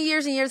years and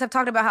years and years have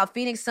talked about how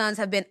Phoenix Suns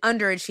have been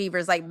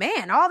underachievers. Like,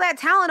 man, all that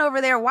talent over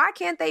there, why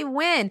can't they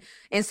win?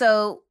 And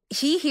so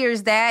he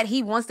hears that.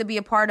 He wants to be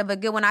a part of a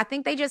good one. I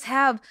think they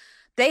have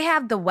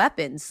the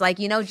weapons. Like,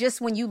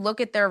 just when you look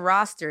at their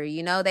roster,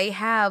 they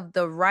have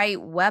the right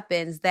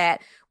weapons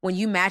that when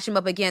you match them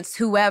up against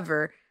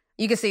whoever,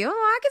 you can see,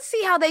 I can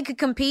see how they could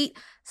compete.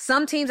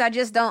 Some teams I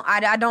just don't,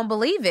 I don't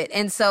believe it.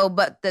 And so,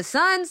 but the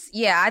Suns,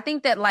 I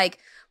think that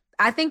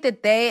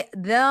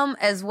them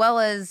as well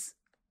as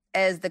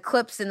the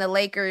Clips and the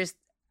Lakers,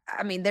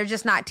 I mean, they're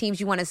just not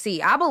teams you want to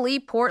see. I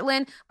believe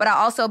Portland, but I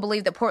also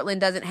believe that Portland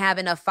doesn't have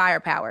enough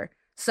firepower.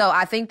 So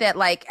I think that,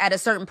 like, at a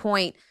certain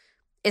point,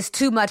 it's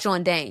too much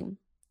on Dame,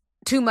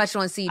 too much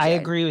on CJ. I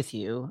agree with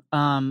you.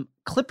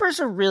 Clippers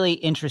are really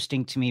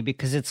interesting to me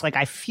because it's like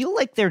I feel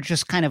like they're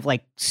just kind of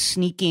like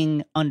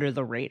sneaking under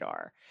the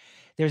radar.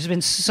 There's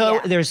been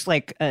there's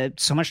like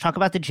so much talk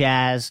about the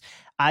Jazz.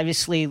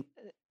 Obviously,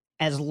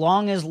 as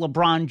long as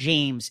LeBron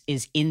James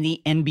is in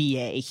the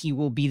NBA, he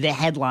will be the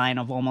headline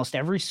of almost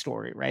every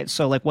story, right?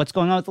 So, like, what's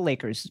going on with the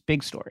Lakers is a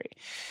big story.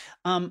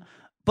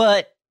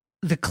 But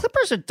the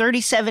Clippers are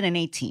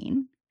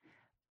 37-18.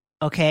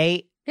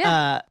 Okay.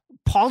 Yeah.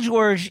 Paul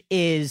George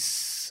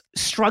is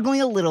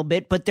struggling a little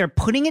bit, but they're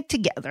putting it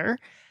together.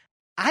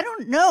 I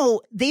don't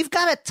know. They've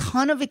got a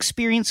ton of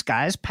experienced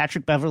guys.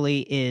 Patrick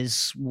Beverley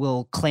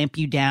will clamp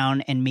you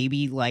down and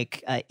maybe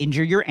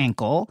injure your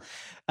ankle.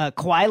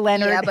 Kawhi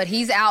Leonard. Yeah, but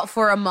he's out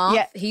for a month.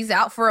 Yeah. He's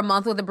out for a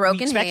month with a broken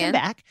hand. Expect him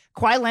back.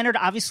 Kawhi Leonard,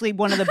 obviously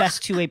one of the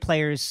best two-way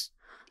players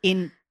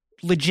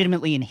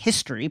legitimately in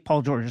history.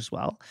 Paul George as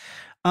well.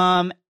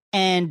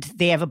 And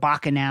they have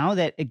Ibaka now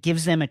that it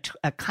gives them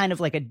a kind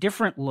of like a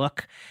different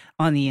look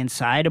on the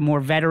inside, a more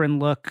veteran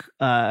look,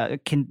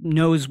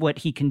 knows what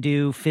he can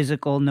do,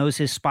 physical, knows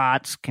his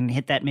spots, can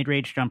hit that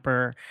mid-range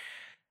jumper.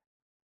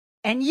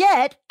 And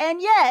yet,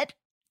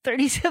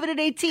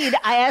 37-18,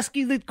 I ask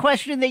you the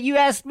question that you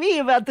asked me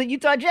about the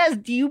Utah Jazz.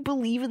 Do you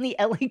believe in the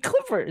LA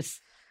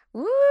Clippers?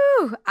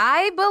 Woo!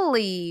 I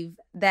believe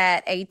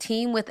that a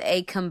team with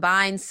a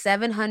combined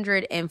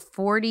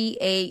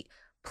 748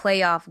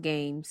 playoff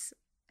games,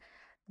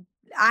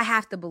 I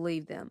have to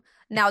believe them.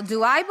 Now,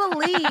 do I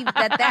believe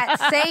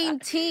that same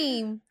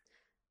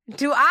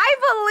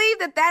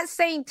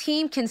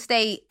team can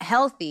stay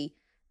healthy?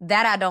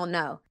 That I don't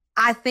know.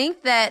 I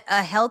think that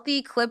a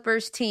healthy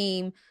Clippers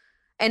team,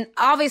 and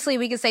obviously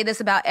we can say this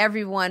about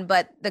everyone,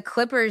 but the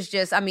Clippers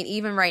just, I mean,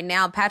 even right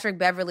now, Patrick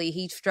Beverley,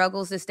 he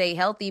struggles to stay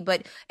healthy,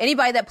 but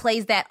anybody that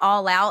plays that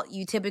all out,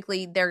 you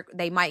typically,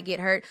 they might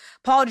get hurt.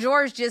 Paul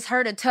George just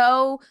hurt a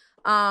toe.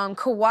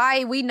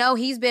 Kawhi, we know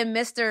he's been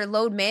Mr.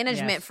 Load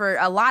Management for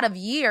a lot of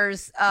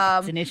years.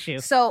 It's an issue.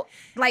 So,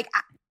 like,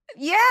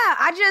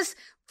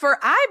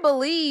 I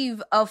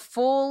believe a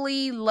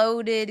fully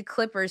loaded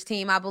Clippers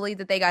team. I believe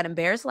that they got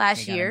embarrassed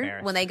last year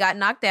when they got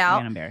knocked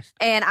out.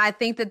 And I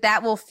think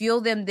that will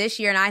fuel them this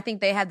year. And I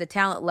think they have the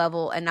talent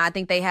level, and I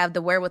think they have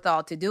the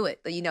wherewithal to do it.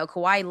 You know,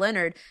 Kawhi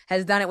Leonard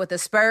has done it with the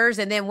Spurs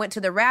and then went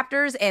to the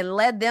Raptors and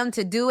led them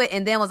to do it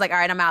and then was like, all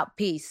right, I'm out.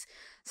 Peace.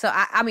 So,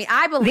 I mean,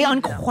 I believe they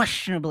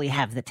unquestionably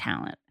have the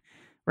talent,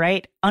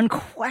 right?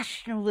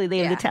 Unquestionably, they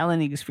have the talent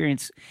and the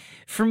experience.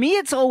 For me,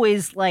 it's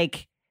always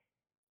like,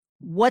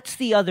 what's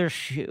the other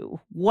shoe?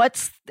 What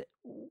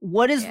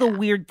is the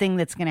weird thing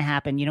that's going to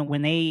happen? You know,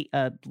 when they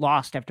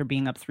lost after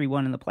being up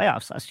 3-1 in the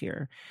playoffs last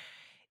year,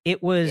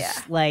 it was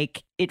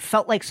like, it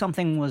felt like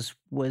something was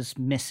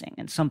missing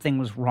and something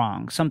was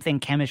wrong, something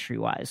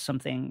chemistry-wise,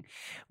 something,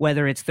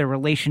 whether it's their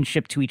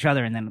relationship to each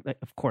other. And then,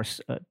 of course,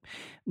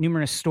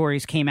 numerous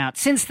stories came out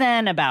since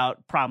then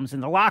about problems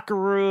in the locker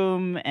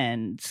room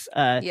and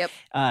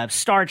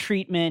star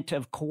treatment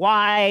of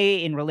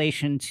Kawhi in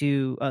relation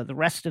to the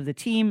rest of the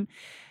team.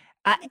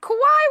 Kawhi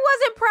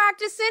wasn't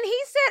practicing. He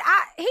said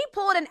he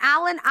pulled an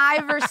Allen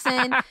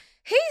Iverson.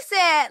 He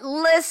said,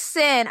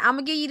 listen, I'm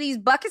going to give you these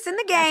buckets in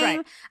the game.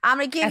 Right. I'm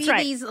going to give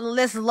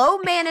this low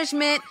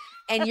management,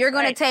 and you're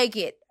going to take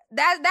it.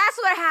 That's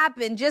what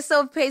happened, just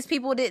so in case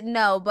people didn't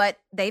know. But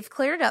they've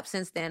cleared it up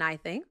since then, I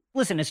think.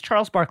 Listen, as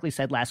Charles Barkley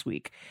said last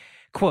week,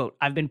 quote,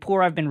 I've been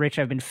poor, I've been rich,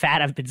 I've been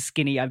fat, I've been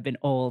skinny, I've been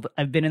old,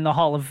 I've been in the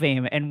Hall of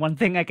Fame, and one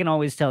thing I can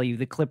always tell you,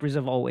 the Clippers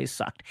have always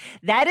sucked.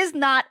 That is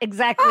not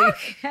exactly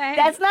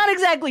that's not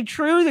exactly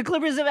true. The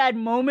Clippers have had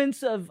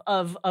moments of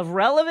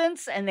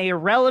relevance, and they are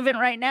relevant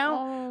right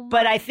now.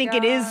 But I think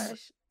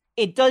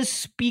it does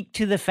speak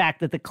to the fact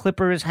that the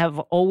Clippers have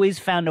always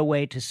found a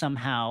way to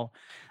somehow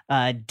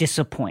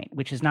disappoint,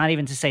 which is not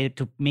even to say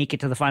to make it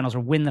to the finals or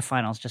win the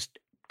finals, just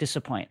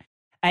disappoint.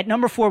 At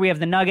number 4, we have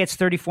the Nuggets,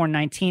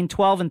 34-19,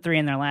 12-3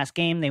 in their last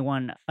game. They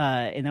won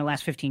in their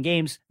last 15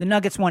 games. The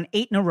Nuggets won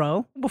 8 in a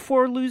row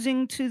before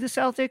losing to the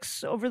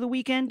Celtics over the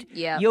weekend.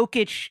 Yeah.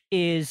 Jokic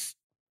is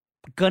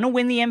going to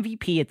win the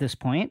MVP at this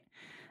point.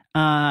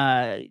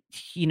 The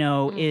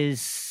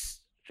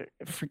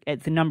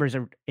numbers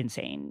are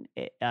insane.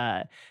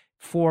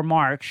 For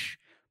March,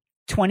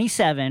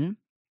 27,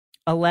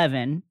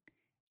 11,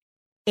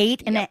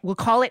 8, and we'll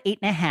call it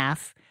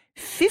 8.5,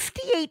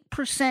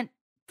 58%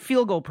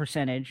 field goal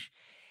percentage.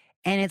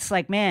 And it's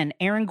like, man,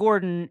 Aaron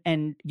Gordon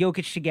and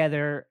Jokic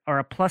together are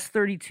a plus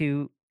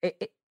 32.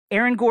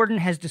 Aaron Gordon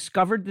has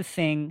discovered the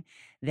thing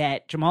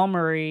that Jamal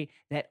Murray,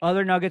 that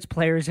other Nuggets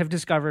players have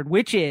discovered,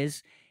 which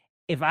is,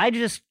 if I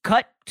just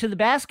cut to the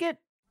basket,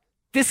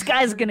 this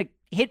guy's going to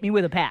hit me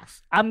with a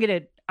pass. I'm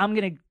going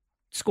to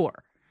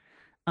score.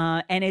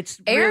 And it's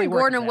Aaron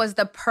Gordon was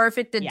the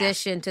perfect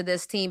addition to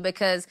this team,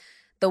 because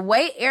the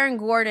way Aaron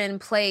Gordon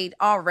played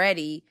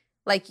already,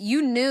 like,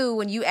 you knew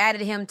when you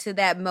added him to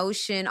that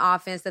motion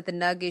offense that the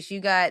Nuggets, you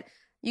got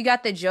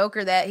the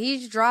Joker, that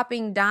he's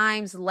dropping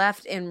dimes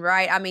left and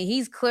right. I mean,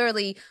 he's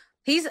clearly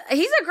he's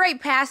a great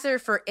passer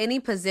for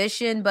any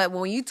position, but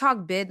when you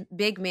talk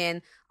big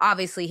men,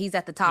 obviously he's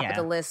at the top of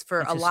the list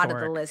for a lot of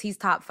the list. He's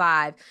top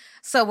 5.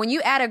 So when you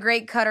add a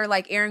great cutter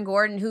like Aaron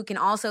Gordon, who can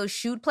also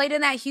shoot, played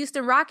in that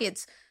Houston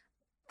Rockets,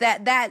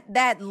 that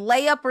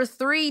layup or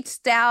three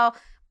style,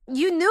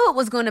 you knew it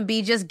was going to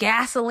be just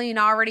gasoline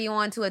already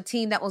onto a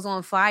team that was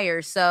on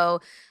fire.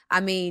 So,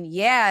 I mean,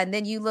 and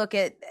then you look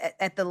at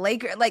the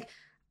Lakers. Like,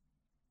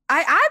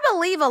 I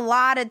believe a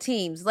lot of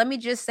teams. Let me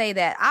just say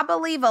that. I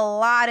believe a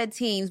lot of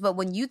teams. But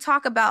when you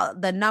talk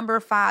about the number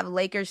 5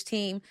 Lakers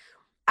team,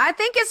 I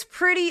think it's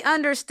pretty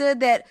understood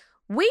that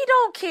we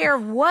don't care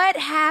what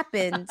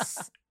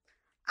happens.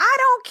 I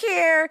don't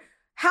care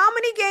how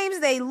many games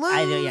they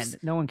lose.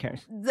 No one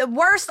cares. The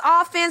worst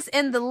offense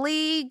in the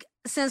league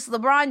since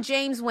LeBron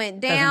James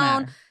went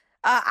down.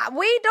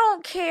 We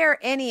don't care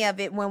any of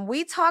it. When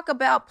we talk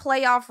about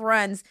playoff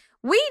runs,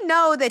 we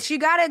know that you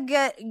got to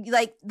get,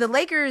 like, the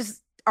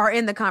Lakers are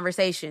in the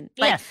conversation.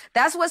 Like, yes.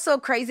 That's what's so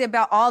crazy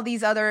about all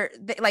these other,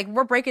 like,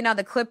 we're breaking down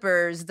the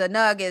Clippers, the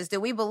Nuggets. Do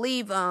we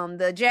believe them?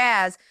 The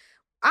Jazz.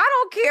 I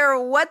don't care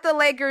what the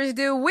Lakers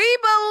do. We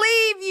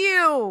believe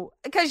you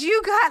because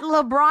you got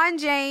LeBron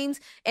James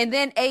and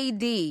then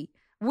AD.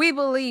 We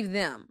believe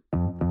them.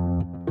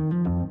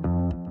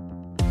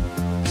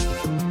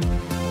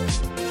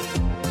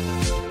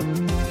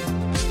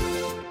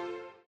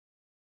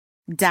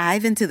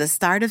 Dive into the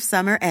start of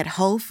summer at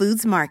Whole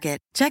Foods Market.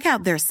 Check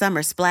out their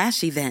Summer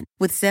Splash event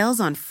with sales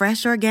on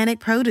fresh organic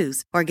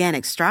produce,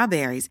 organic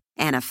strawberries,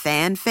 and a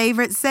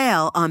fan-favorite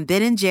sale on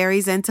Ben &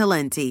 Jerry's and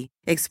Talenti.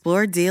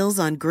 Explore deals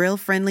on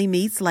grill-friendly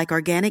meats like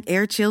organic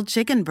air-chilled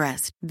chicken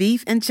breast,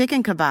 beef and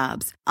chicken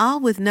kebabs,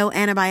 all with no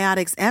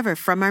antibiotics ever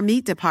from our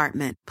meat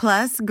department.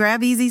 Plus,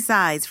 grab easy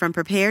sides from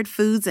prepared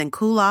foods and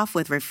cool off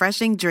with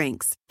refreshing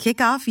drinks.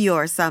 Kick off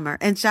your summer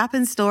and shop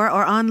in store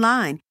or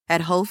online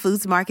at Whole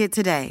Foods Market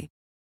today.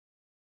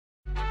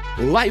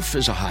 Life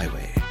is a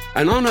highway,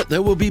 and on it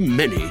there will be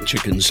many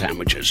chicken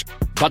sandwiches.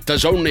 But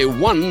there's only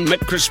one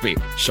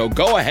McCrispy. So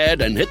go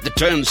ahead and hit the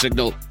turn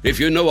signal if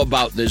you know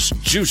about this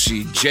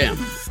juicy gem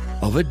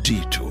of a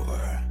detour.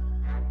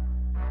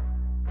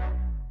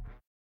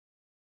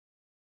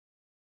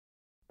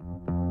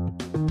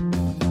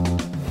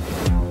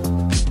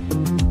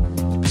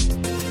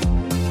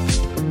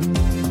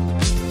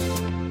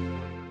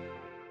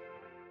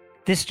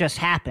 This just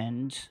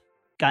happened.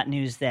 Got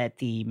news that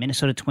the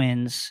Minnesota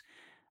Twins,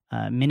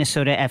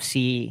 Minnesota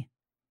FC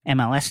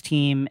MLS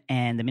team,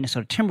 and the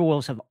Minnesota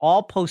Timberwolves have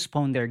all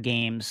postponed their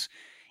games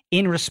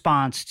in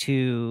response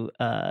to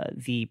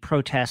the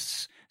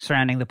protests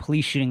surrounding the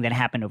police shooting that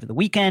happened over the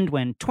weekend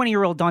when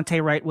 20-year-old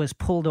Dante Wright was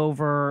pulled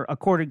over,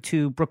 according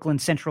to Brooklyn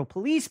Central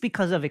Police,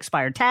 because of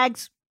expired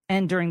tags,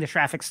 and during the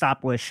traffic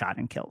stop was shot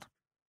and killed.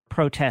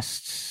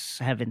 Protests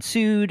have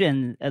ensued,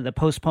 and the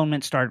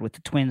postponement started with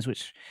the Twins,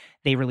 which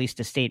they released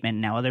a statement.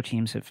 Now other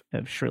teams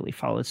have surely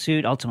followed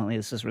suit. Ultimately,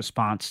 this is a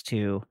response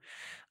to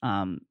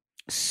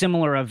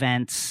similar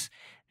events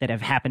that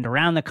have happened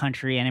around the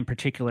country, and in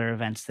particular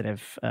events that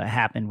have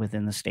happened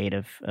within the state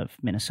of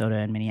Minnesota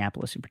and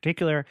Minneapolis in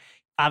particular.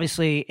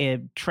 Obviously,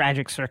 a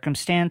tragic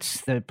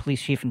circumstance. The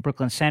police chief in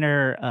Brooklyn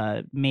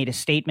Center made a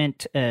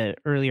statement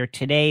earlier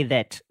today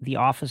that the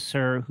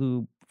officer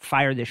who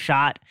fired the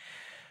shot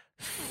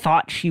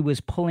thought she was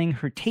pulling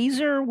her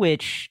taser,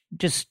 which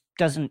just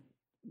doesn't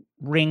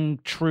ring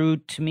true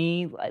to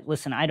me.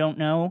 Listen, I don't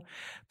know,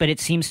 but it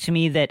seems to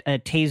me that a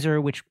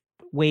taser, which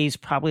weighs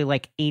probably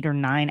like 8 or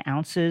 9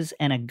 ounces,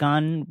 and a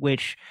gun,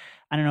 which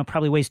I don't know,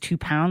 probably weighs 2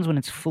 pounds when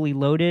it's fully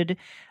loaded,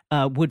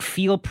 would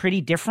feel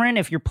pretty different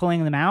if you're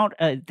pulling them out.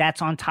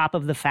 That's on top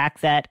of the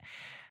fact that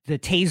the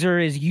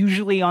taser is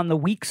usually on the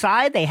weak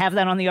side. They have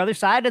that on the other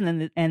side,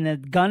 and then the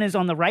gun is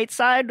on the right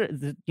side,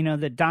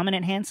 the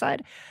dominant hand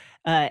side.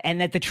 And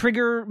that the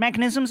trigger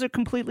mechanisms are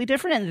completely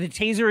different, and the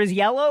taser is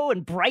yellow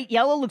and bright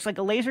yellow, looks like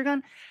a laser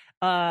gun.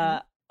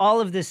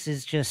 All of this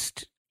is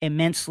just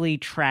immensely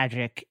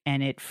tragic,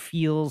 and it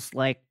feels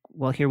like,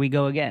 well, here we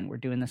go again. We're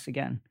doing this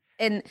again.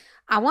 And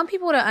I want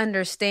people to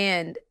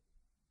understand,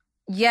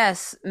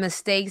 yes,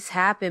 mistakes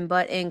happen,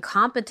 but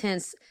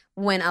incompetence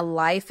when a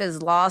life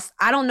is lost,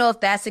 I don't know if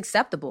that's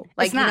acceptable.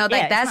 Like,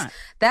 that's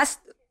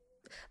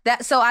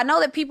that. So I know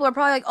that people are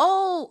probably like,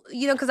 oh,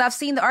 because I've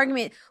seen the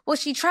argument, well,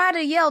 she tried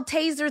to yell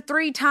taser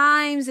 3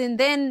 times and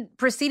then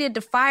proceeded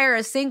to fire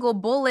a single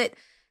bullet.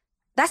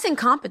 That's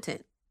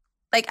incompetent.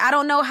 Like, I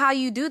don't know how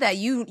you do that.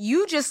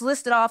 You just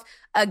listed off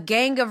a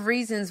gang of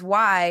reasons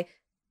why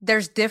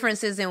there's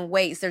differences in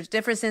weights. There's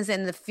differences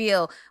in the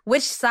feel.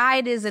 Which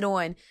side is it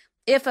on?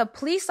 If a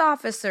police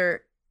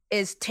officer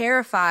is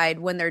terrified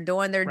when they're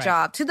doing their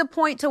job to the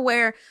point to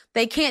where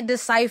they can't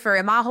decipher,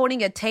 am I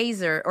holding a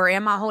taser or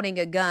am I holding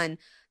a gun?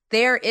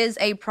 There is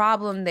a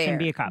problem there.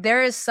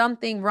 There is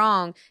something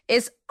wrong.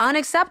 It's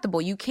unacceptable.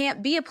 You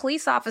can't be a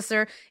police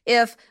officer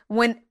if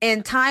when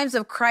in times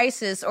of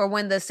crisis or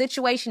when the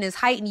situation is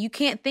heightened, you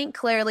can't think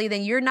clearly,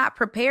 then you're not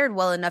prepared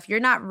well enough.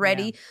 You're not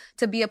ready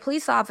to be a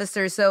police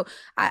officer. So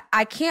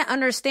I can't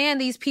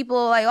understand these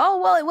people like, oh,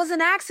 well, it was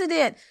an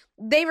accident.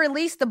 They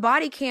released the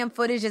body cam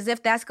footage as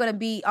if that's going to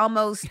be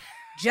almost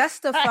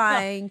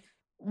justifying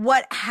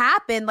what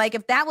happened. Like,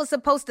 if that was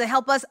supposed to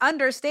help us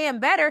understand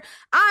better,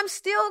 I'm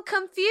still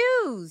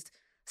confused.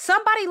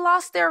 Somebody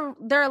lost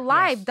their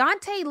life. Yes.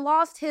 Dante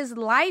lost his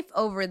life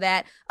over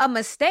that, a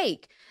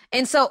mistake.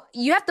 And so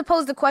you have to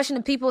pose the question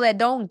to people that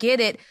don't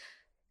get it.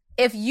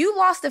 If you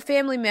lost a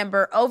family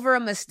member over a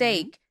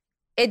mistake,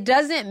 it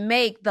doesn't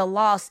make the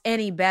loss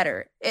any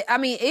better.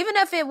 Even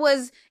if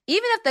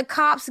the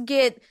cops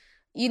get,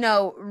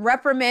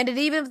 reprimanded,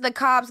 even if the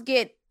cops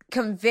get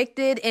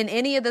convicted in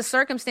any of the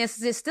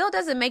circumstances, it still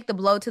doesn't make the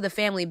blow to the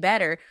family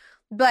better.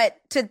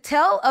 But to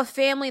tell a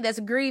family that's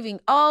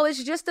grieving, oh,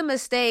 it's just a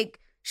mistake,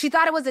 she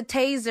thought it was a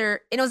taser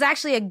and it was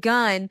actually a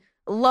gun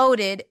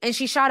loaded and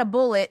she shot a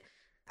bullet,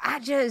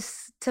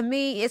 to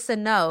me, it's a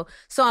no.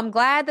 So I'm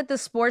glad that the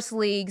sports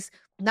leagues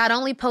not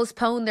only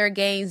postponed their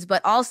games,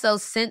 but also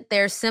sent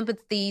their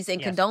sympathies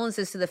and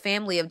condolences to the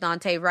family of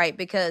Daunte Wright.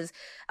 Because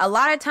a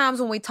lot of times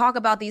when we talk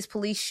about these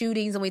police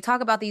shootings and we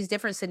talk about these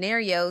different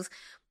scenarios,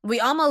 we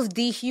almost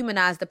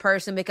dehumanize the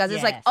person because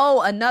it's like,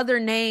 oh, another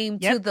name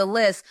to the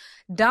list.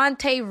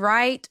 Daunte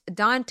Wright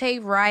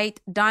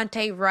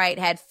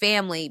had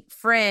family,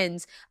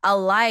 friends, a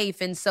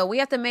life. And so we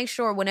have to make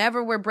sure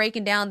whenever we're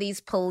breaking down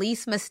these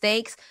police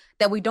mistakes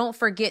that we don't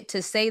forget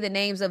to say the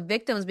names of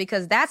victims,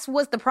 because that's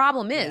what the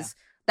problem is.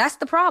 That's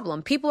the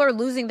problem. People are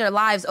losing their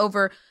lives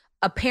over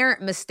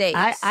apparent mistakes.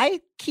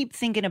 I keep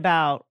thinking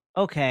about,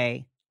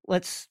 okay,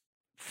 let's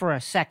for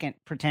a second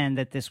pretend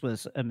that this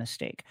was a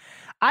mistake.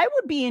 I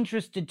would be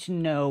interested to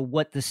know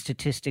what the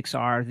statistics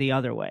are the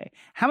other way.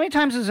 How many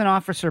times does an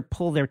officer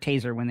pull their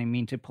taser when they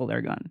mean to pull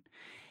their gun?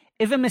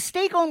 If a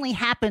mistake only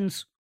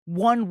happens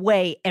one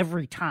way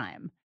every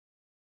time,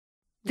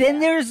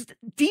 then there's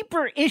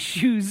deeper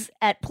issues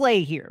at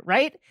play here,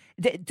 right?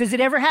 Does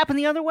it ever happen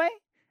the other way?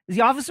 Does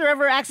the officer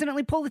ever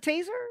accidentally pull the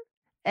taser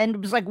and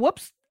was like,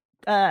 whoops,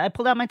 I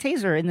pulled out my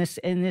taser in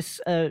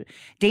this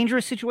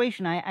dangerous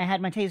situation. I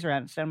had my taser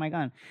out instead of my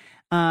gun.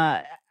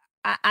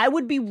 I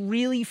would be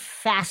really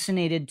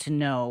fascinated to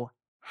know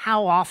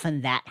how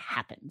often that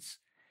happens.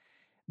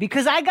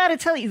 Because I got to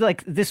tell you,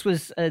 like, this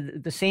was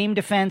the same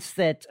defense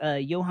that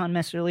Johann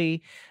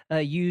Messerly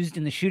used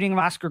in the shooting of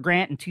Oscar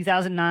Grant in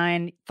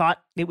 2009.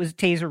 Thought it was a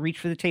taser, reached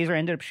for the taser,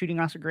 ended up shooting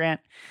Oscar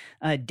Grant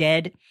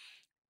dead.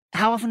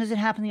 How often does it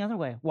happen the other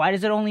way? Why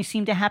does it only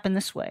seem to happen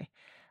this way?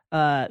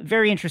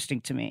 Very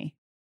interesting to me.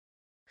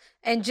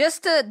 And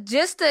just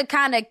to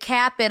kind of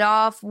cap it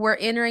off, we're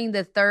entering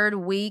the third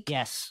week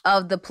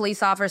of the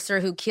police officer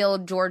who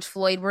killed George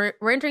Floyd. We're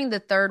entering the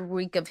third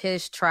week of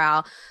his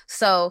trial.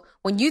 So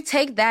when you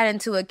take that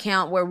into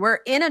account, where we're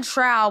in a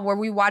trial where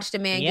we watched a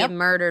man get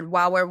murdered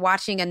while we're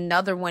watching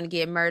another one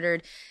get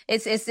murdered,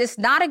 it's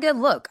not a good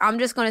look. I'm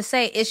just going to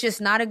say it's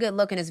just not a good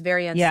look, and it's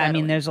very unsettling. Yeah, I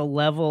mean, there's a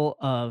level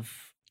of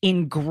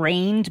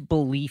ingrained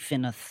belief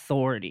in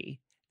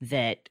authority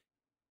that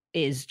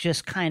is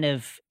just kind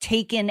of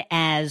taken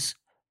as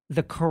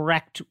the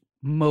correct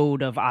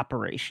mode of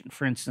operation.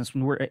 For instance,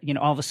 when we're,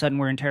 all of a sudden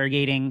we're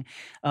interrogating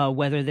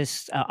whether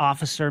this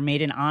officer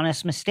made an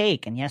honest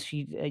mistake. And yes,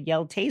 she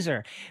yelled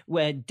taser.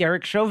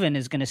 Derek Chauvin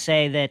is going to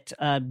say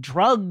that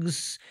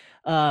drugs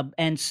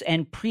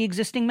and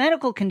pre-existing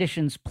medical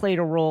conditions played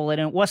a role. And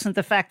it wasn't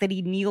the fact that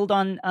he kneeled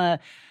on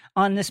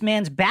this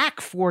man's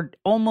back for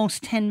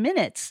almost 10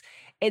 minutes.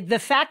 The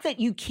fact that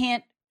you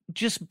can't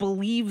just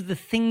believe the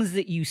things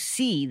that you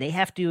see.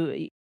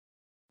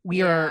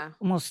 We are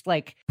almost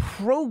like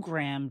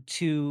programmed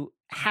to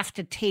have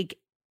to take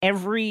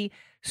every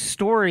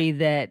story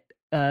that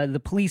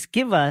the police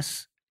give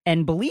us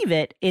and believe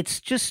it.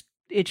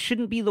 It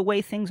shouldn't be the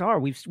way things are.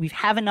 We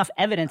have enough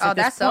evidence at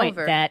this point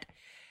that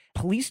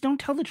police don't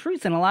tell the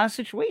truth in a lot of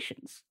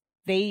situations.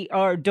 They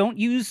don't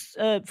use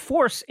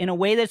force in a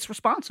way that's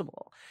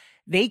responsible.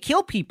 They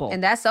kill people.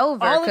 And that's over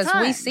because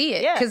we see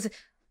it. Because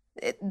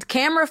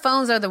camera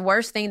phones are the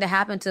worst thing to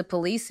happen to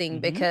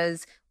policing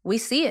because we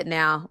see it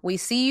now. We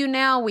see you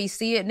now. We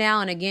see it now.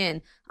 And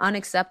again,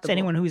 unacceptable. So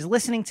anyone who's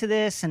listening to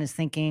this and is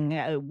thinking,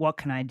 what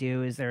can I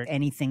do? Is there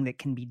anything that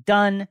can be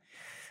done?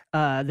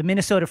 The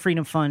Minnesota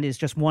Freedom Fund is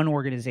just one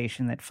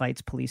organization that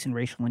fights police and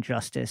racial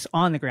injustice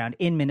on the ground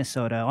in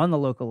Minnesota, on the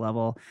local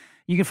level.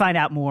 You can find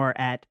out more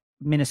at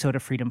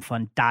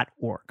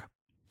minnesotafreedomfund.org.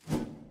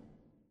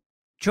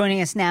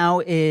 Joining us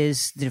now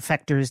is the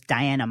Defector's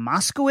Diana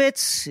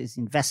Moskowitz, is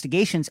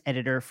investigations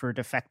editor for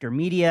Defector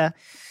Media.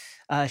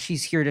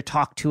 She's here to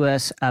talk to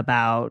us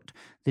about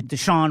the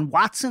Deshaun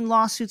Watson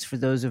lawsuits. For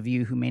those of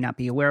you who may not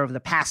be aware, over the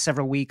past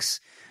several weeks,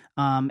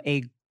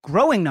 a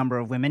growing number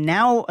of women,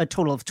 now a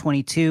total of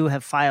 22,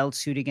 have filed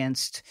suit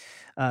against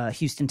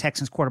Houston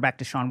Texans quarterback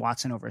Deshaun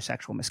Watson over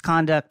sexual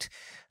misconduct,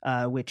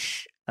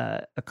 which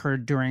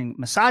occurred during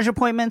massage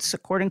appointments,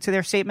 according to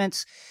their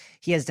statements.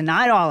 He has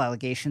denied all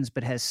allegations,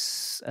 but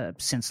has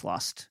since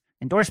lost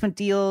endorsement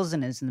deals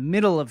and is in the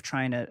middle of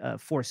trying to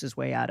force his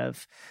way out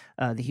of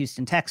the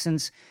Houston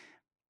Texans.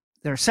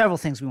 There are several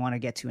things we want to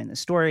get to in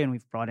this story, and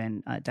we've brought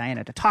in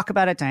Diana to talk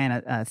about it.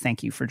 Diana,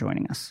 thank you for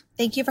joining us.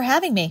 Thank you for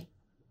having me.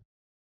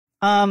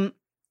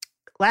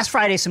 Last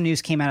Friday, some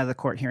news came out of the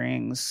court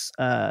hearings.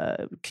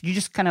 Could you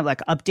just kind of like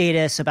update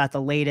us about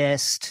the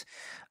latest,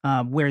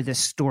 where this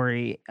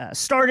story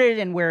started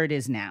and where it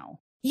is now?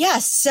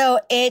 Yes. So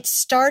it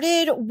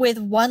started with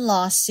one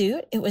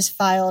lawsuit. It was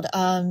filed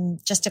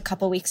just a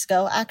couple weeks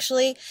ago,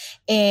 actually,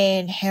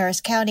 in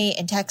Harris County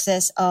in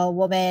Texas. A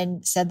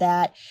woman said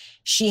that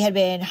she had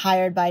been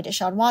hired by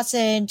Deshaun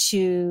Watson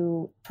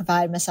to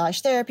provide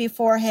massage therapy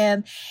for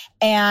him,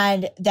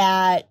 and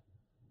that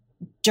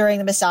during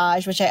the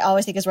massage, which I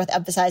always think is worth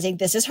emphasizing,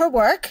 this is her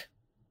work,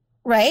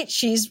 right?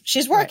 She's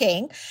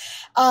working.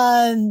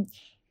 Right.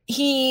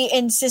 He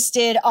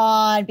insisted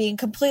on being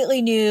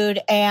completely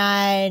nude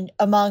and,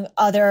 among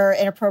other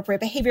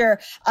inappropriate behavior,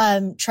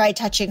 tried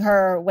touching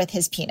her with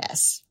his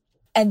penis.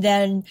 And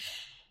then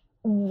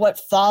what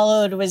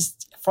followed was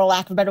for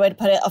lack of a better way to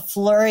put it, a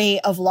flurry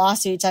of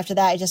lawsuits after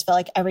that. I just felt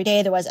like every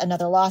day there was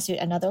another lawsuit.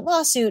 And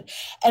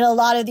a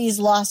lot of these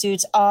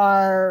lawsuits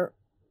are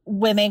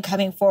women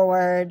coming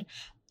forward,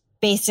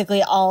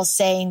 basically all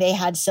saying they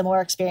had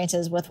similar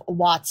experiences with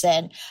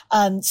Watson.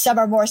 Some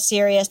are more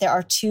serious. There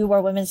are 2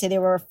 where women say they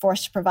were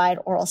forced to provide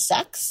oral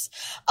sex.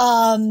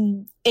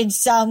 In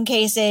some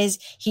cases,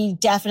 he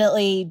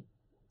definitely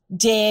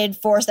did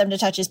force them to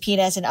touch his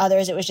penis. And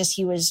others, it was just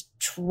he was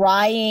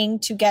trying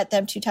to get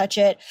them to touch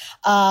it.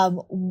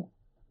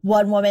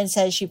 One woman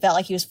says she felt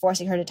like he was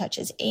forcing her to touch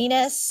his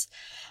anus.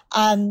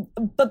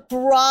 But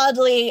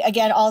broadly,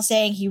 again, all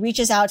saying he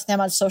reaches out to them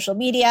on social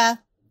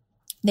media.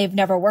 They've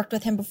never worked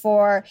with him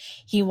before.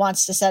 He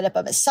wants to set up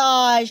a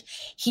massage.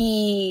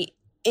 He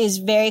is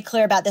very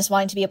clear about this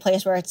wanting to be a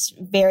place where it's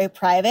very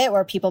private,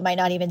 where people might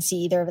not even see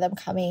either of them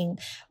coming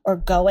or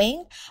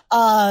going.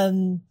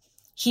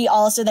 He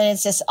also then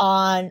insists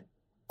on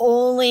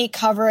only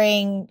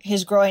covering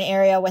his groin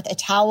area with a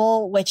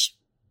towel, which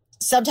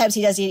sometimes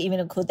he doesn't even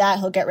include that.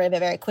 He'll get rid of it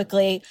very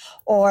quickly,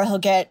 or he'll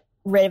get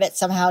rid of it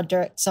somehow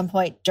at some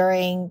point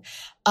during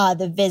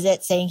the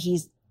visit, saying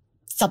he's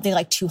something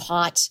like too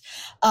hot.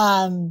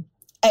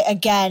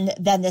 Again,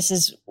 then this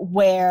is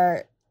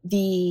where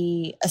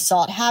the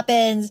assault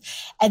happens.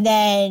 And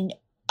then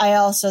I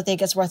also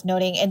think it's worth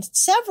noting in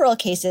several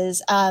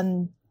cases,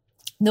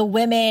 the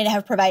women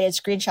have provided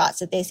screenshots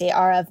that they say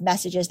are of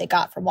messages they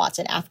got from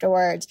Watson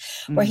afterwards,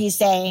 where he's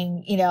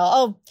saying,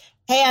 oh,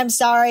 hey, I'm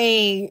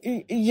sorry,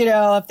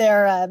 if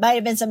there might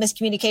have been some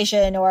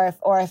miscommunication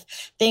or if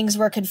things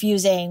were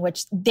confusing,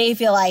 which they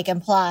feel like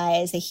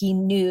implies that he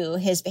knew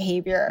his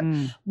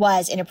behavior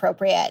was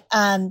inappropriate.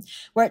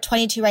 We're at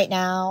 22 right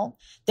now.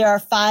 There are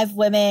 5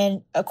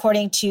 women,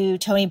 according to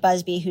Tony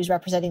Busby, who's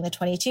representing the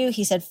 22.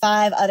 He said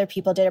 5 other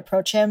people did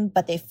approach him,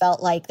 but they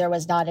felt like there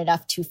was not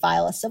enough to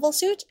file a civil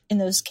suit in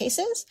those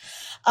cases.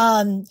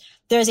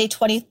 There's a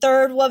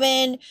 23rd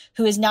woman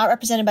who is not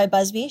represented by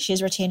Busby.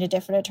 She's retained a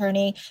different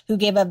attorney who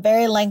gave a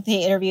very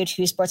lengthy interview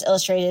to Sports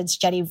Illustrated's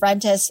Jenny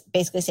Vrentas,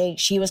 basically saying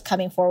she was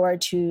coming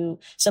forward to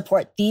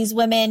support these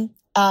women,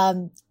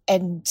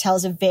 and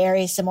tells a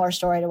very similar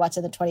story to what's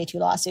in the 22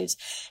 lawsuits.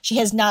 She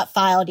has not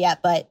filed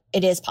yet, but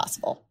it is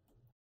possible.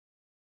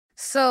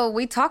 So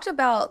we talked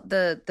about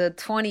the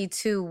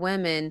 22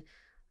 women.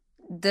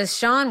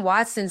 Deshaun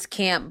Watson's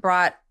camp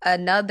brought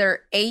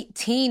another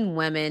 18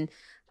 women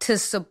to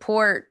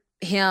support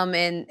him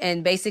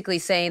and basically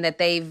saying that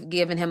they've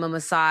given him a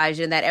massage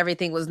and that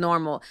everything was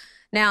normal.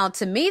 Now,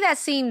 to me, that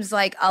seems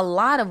like a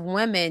lot of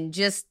women.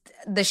 Just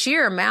the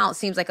sheer amount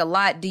seems like a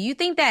lot. Do you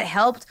think that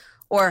helped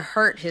or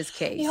hurt his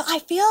case? I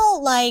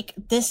feel like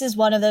this is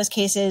one of those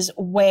cases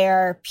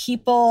where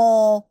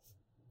people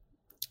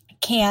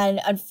can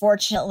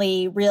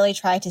unfortunately really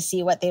try to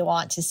see what they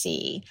want to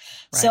see.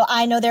 Right. So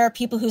I know there are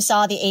people who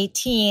saw the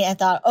 18 and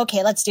thought,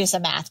 okay, let's do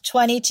some math.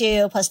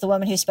 22 plus the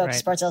woman who spoke to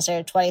Sports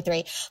Illustrated,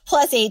 23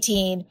 plus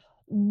 18.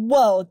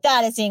 Whoa,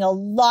 that is seeing a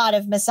lot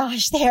of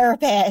massage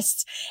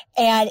therapists.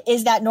 And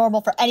is that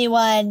normal for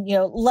anyone,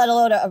 let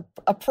alone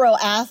a pro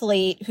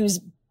athlete whose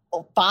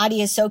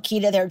body is so key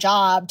to their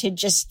job to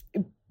just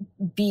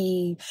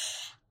be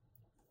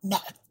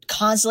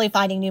constantly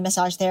finding new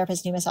massage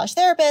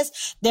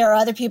therapists. There are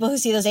other people who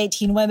see those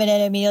 18 women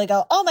and immediately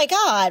go, oh my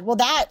God, well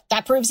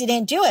that proves he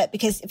didn't do it,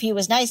 because if he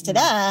was nice to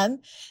them,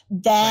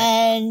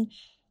 then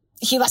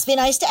he must be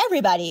nice to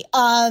everybody.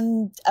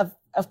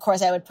 Of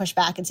course, I would push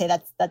back and say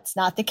that's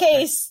not the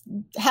case.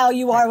 Right. How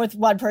you are with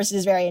one person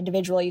is very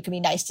individual. You can be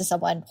nice to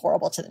someone,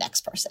 horrible to the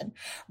next person.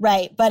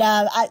 Right.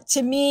 But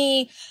to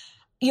me,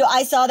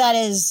 I saw that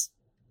as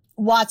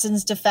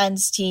Watson's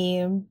defense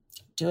team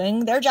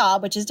doing their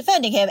job, which is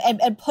defending him,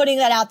 and putting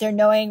that out there,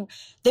 knowing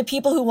the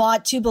people who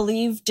want to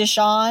believe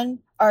Deshaun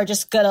are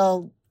just going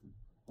to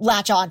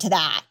latch on to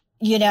that.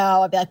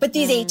 I'd be like, but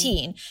these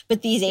 18.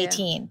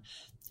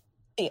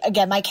 Yeah.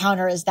 Again, my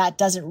counter is that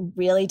doesn't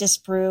really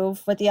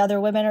disprove what the other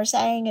women are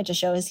saying. It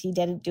just shows he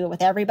didn't do it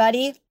with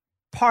everybody.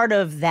 Part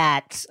of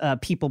that,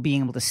 people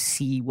being able to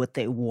see what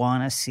they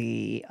want to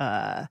see,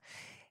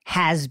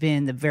 has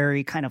been the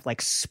very kind of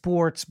like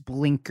sports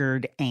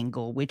blinkered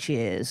angle, which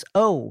is,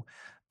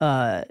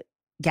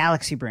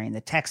 Galaxy Brain,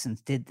 the Texans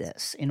did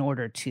this in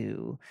order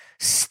to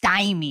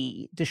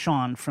stymie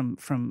Deshaun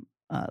from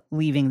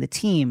leaving the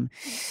team.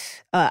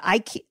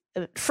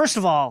 First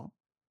of all,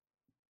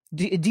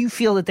 do you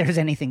feel that there's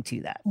anything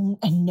to that?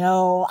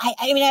 No.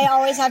 I mean, I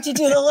always have to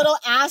do the little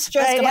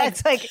asterisk.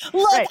 Right,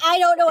 look, I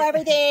don't know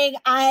everything.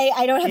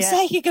 I don't have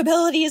psychic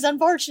abilities,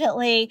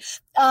 unfortunately.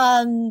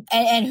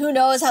 And who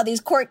knows how these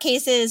court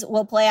cases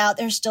will play out.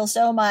 There's still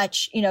so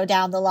much,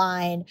 down the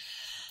line.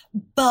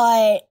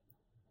 But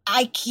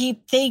I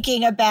keep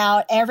thinking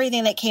about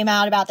everything that came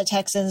out about the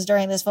Texans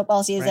during this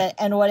football season,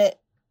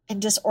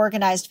 and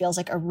disorganized feels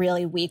like a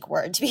really weak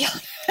word, to be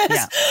honest.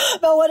 Yeah.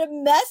 But what a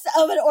mess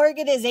of an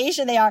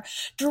organization they are,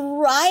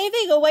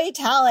 driving away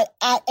talent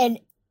at an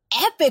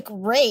epic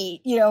rate,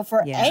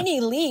 for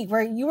any league,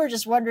 where you were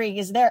just wondering,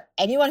 is there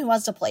anyone who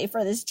wants to play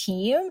for this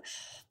team?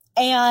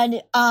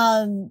 And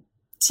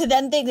to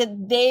then think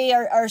that they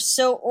are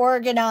so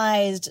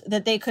organized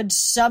that they could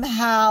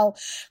somehow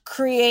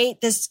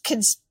create this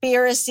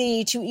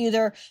conspiracy to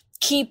either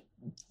keep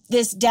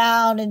this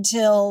down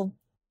until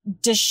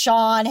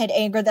Deshaun had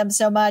angered them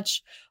so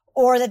much,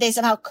 or that they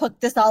somehow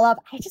cooked this all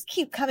up. I just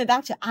keep coming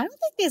back to, I don't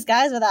think these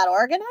guys are that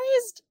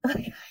organized.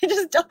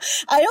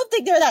 I don't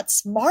think they're that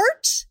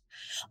smart.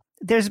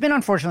 There's been,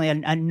 unfortunately,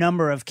 a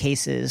number of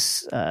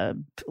cases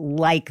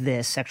like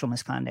this, sexual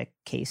misconduct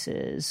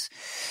cases,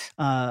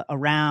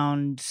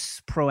 around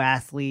pro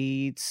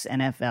athletes,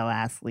 NFL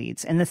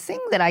athletes. And the thing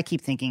that I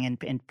keep thinking,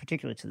 in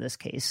particular to this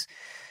case,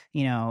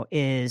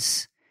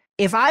 is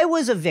if I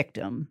was a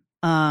victim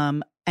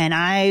and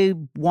I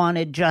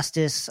wanted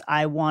justice,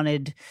 I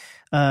wanted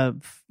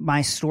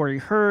my story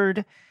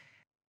heard,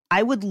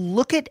 I would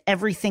look at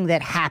everything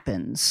that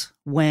happens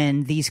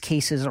when these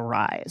cases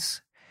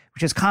arise,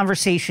 which is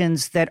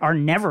conversations that are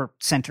never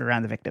centered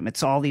around the victim.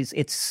 It's all these,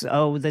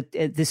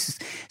 this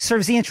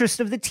serves the interest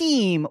of the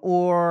team,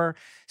 or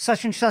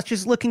such and such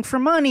is looking for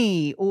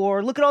money,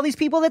 or look at all these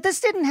people that this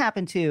didn't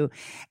happen to.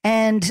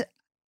 And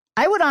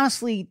I would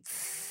honestly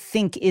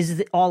think,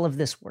 is all of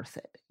this worth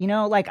it?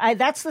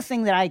 That's the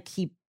thing that I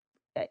keep,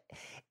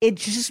 it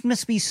just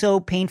must be so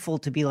painful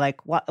to be like,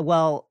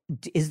 well,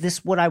 is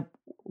this what I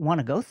want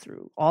to go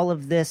through? All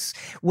of this,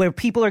 where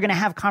people are going to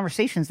have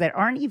conversations that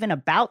aren't even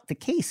about the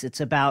case. It's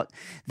about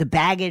the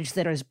baggage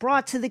that is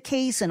brought to the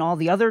case and all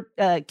the other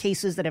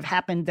cases that have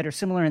happened that are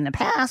similar in the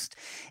past.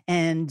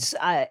 And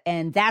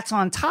that's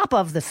on top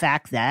of the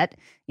fact that,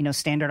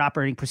 standard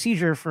operating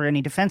procedure for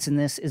any defense in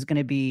this is going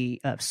to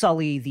be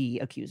sully the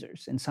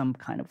accusers in some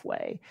kind of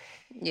way.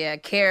 Yeah,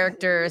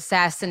 character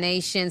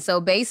assassination.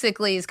 So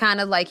basically, it's kind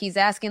of like he's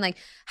asking, like,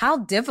 how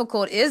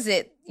difficult is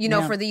it,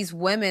 for these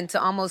women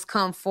to almost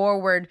come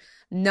forward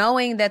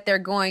knowing that they're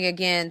going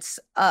against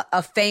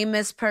a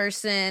famous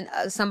person,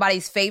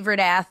 somebody's favorite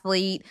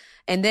athlete,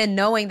 and then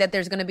knowing that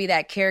there's going to be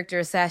that character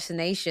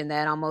assassination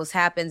that almost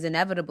happens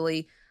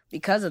inevitably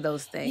because of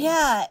those things.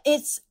 Yeah,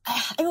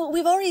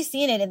 we've already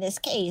seen it in this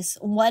case.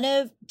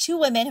 Two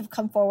women have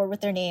come forward with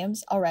their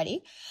names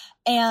already.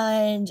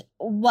 And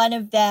one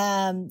of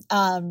them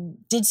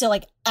did so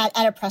like at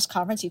a press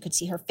conference. You could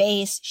see her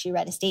face. She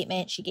read a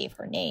statement. She gave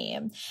her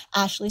name,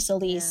 Ashley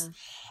Solis.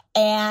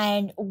 Yeah.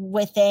 And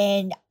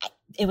within,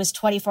 it was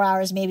 24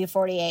 hours, maybe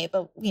 48,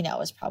 but, it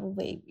was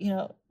probably,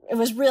 it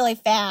was really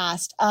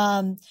fast.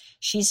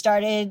 She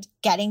started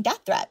getting death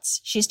threats.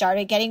 She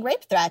started getting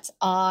rape threats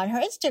on her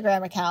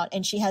Instagram account.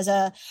 And she has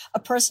a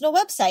personal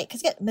website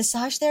because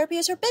massage therapy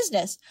is her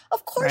business.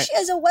 Of course, She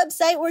has a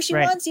website where she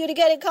wants you to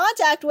get in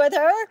contact with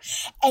her.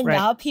 And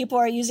now people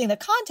are using the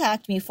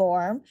contact me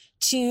form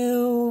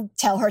to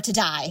tell her to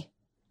die.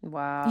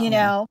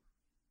 Wow.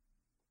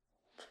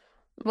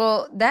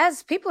 Well,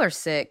 people are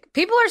sick.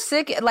 People are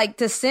sick. Like,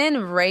 to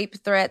send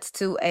rape threats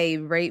to a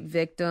rape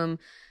victim,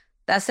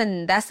 that's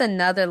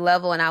another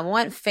level. And I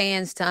want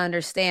fans to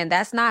understand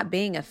that's not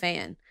being a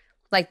fan.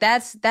 Like,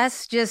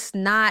 that's just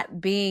not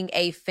being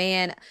a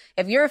fan.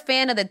 If you're a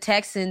fan of the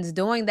Texans,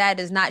 doing that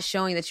is not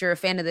showing that you're a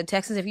fan of the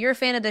Texans. If you're a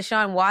fan of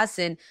Deshaun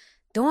Watson,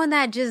 doing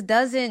that just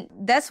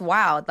that's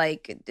wild.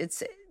 Like,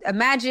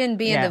 imagine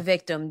being the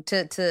victim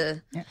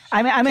to yeah.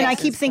 I mean, I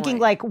keep thinking,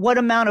 like, what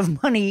amount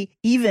of money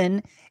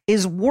even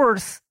is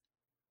worth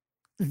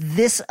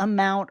this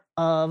amount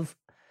of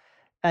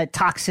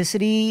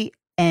toxicity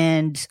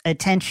and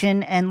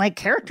attention and like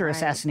character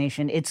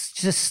assassination. It's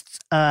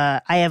just,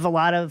 I have a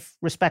lot of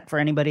respect for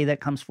anybody that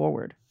comes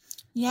forward.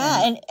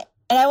 Yeah. And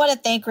I want to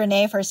thank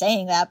Renee for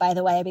saying that, by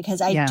the way,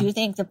 because I do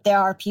think that there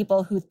are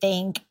people who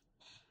think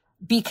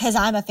because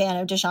I'm a fan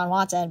of Deshaun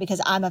Watson,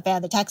 because I'm a fan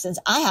of the Texans,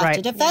 I have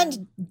to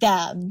defend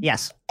them.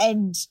 Yes.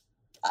 And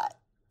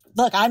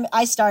look,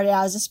 I started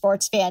out as a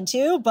sports fan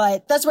too,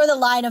 but that's where the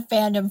line of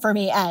fandom for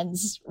me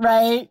ends,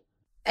 right?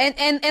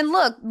 And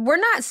look, we're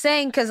not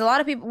saying, because a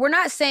lot of people, we're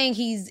not saying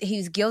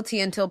he's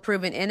guilty until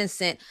proven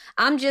innocent.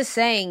 I'm just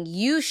saying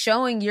you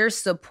showing your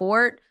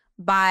support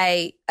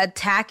by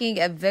attacking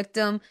a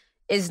victim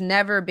is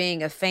never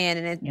being a fan,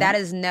 and that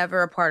is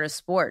never a part of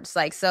sports.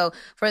 Like, so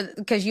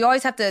because you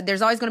always have to,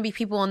 there's always going to be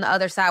people on the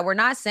other side. We're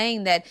not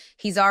saying that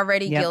he's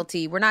already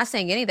guilty. We're not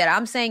saying any of that.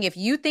 I'm saying if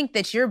you think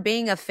that you're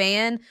being a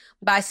fan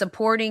by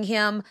supporting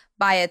him,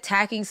 by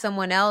attacking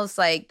someone else,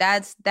 like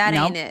that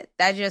ain't it.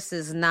 That just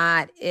is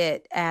not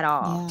it at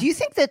all. Yeah. Do you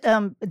think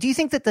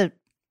that the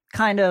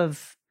kind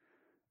of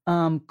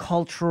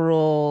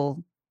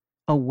cultural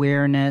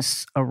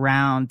awareness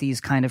around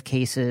these kind of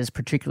cases,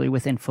 particularly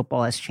within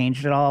football, has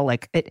changed at all?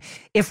 Like,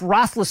 if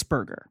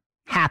Roethlisberger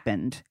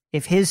happened,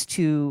 if his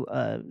two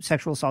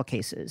sexual assault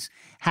cases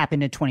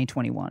happened in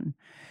 2021,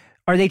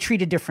 are they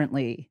treated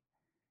differently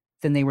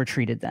than they were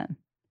treated then?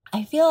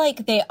 I feel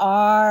like they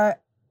are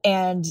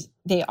and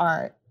they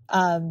aren't.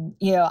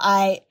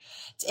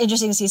 It's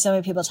interesting to see so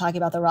many people talking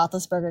about the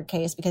Roethlisberger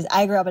case because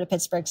I grew up in a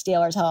Pittsburgh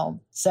Steelers home.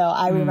 So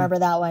I remember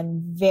that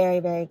one very,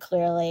 very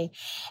clearly.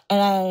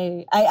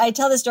 And I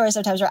tell this story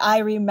sometimes where I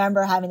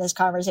remember having this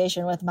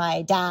conversation with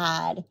my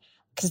dad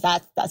because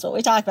that's what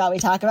we talk about. We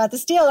talk about the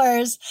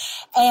Steelers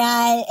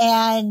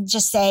and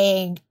just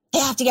saying, they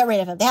have to get rid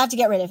of him. They have to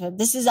get rid of him.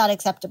 This is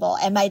unacceptable.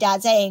 And my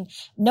dad saying,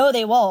 no,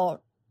 they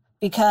won't,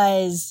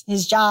 because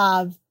his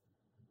job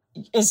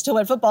is to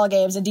win football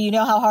games. And do you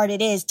know how hard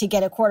it is to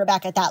get a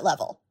quarterback at that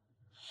level?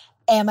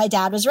 And my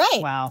dad was right.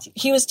 Wow.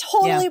 He was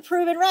totally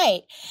proven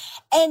right.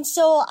 And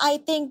so I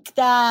think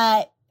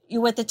that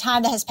with the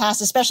time that has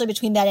passed, especially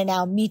between then and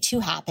now, Me Too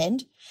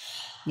happened.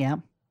 Yeah.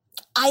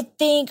 I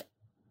think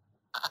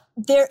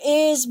there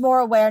is more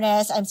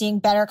awareness. I'm seeing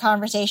better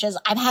conversations.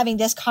 I'm having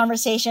this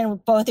conversation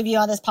with both of you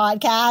on this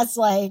podcast,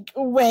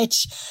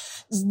 which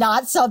is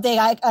not something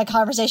a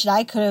conversation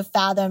I could have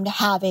fathomed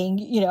having,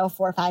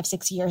 4, 5,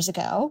 6 years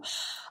ago.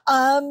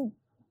 But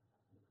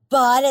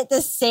at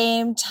the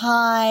same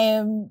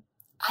time,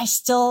 I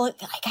still,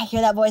 I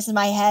hear that voice in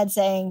my head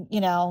saying,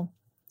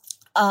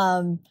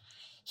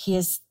 he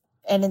is,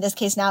 and in this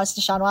case now it's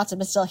Deshaun Watson,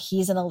 but still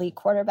he's an elite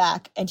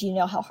quarterback. And do you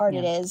know how hard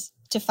it is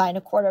to find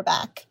a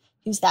quarterback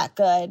who's that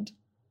good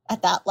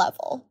at that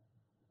level?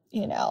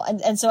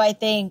 And so I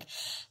think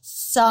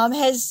some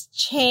has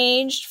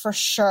changed for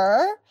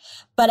sure,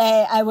 but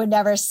I would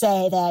never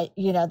say that,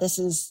 this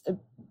is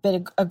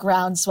been a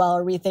groundswell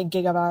or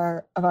rethinking of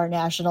our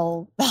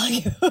national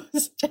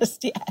values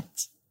just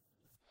yet.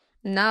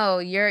 No,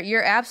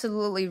 you're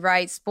absolutely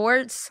right.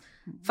 Sports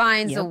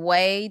finds a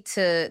way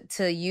to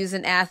use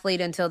an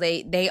athlete until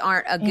they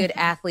aren't a good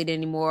athlete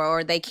anymore,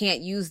 or they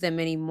can't use them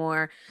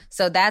anymore.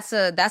 So that's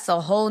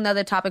a whole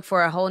nother topic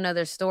for a whole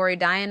nother story.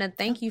 Diana,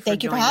 thank you for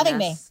having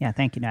me. Yeah,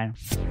 thank you, Diana.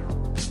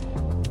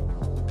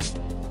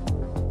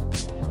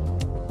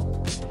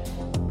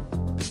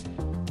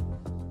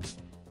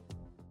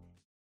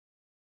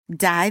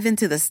 Dive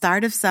into the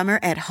start of summer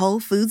at Whole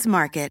Foods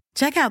Market.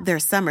 Check out their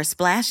Summer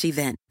Splash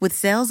event with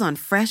sales on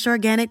fresh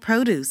organic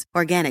produce,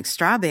 organic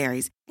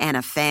strawberries, and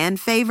a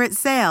fan-favorite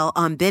sale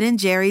on Ben &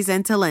 Jerry's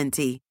and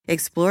Talenti.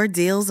 Explore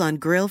deals on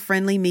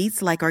grill-friendly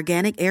meats like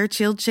organic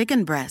air-chilled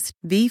chicken breast,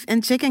 beef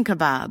and chicken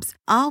kebabs,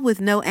 all with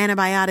no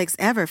antibiotics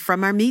ever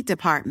from our meat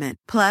department.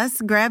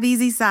 Plus, grab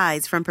easy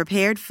sides from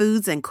prepared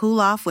foods and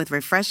cool off with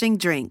refreshing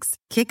drinks.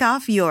 Kick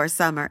off your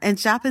summer and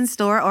shop in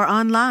store or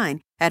online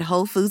at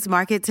Whole Foods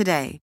Market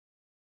today.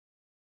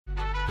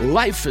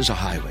 Life is a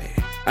highway,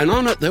 and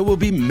on it there will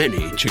be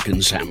many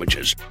chicken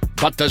sandwiches.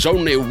 But there's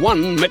only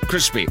one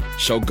McCrispy.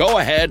 So go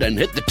ahead and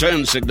hit the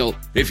turn signal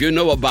if you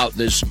know about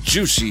this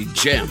juicy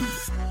gem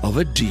of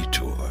a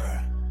detour.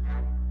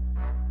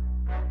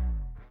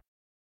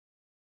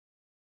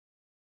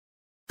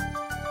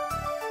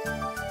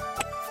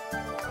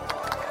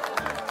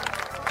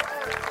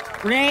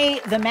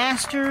 Renee, the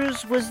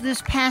Masters was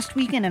this past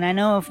weekend, and I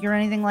know if you're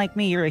anything like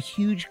me, you're a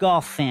huge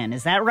golf fan.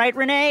 Is that right,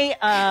 Renee?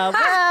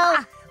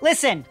 Well,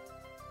 listen,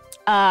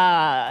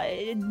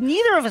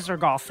 neither of us are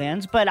golf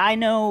fans, but I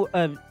know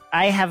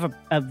I have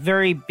a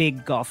very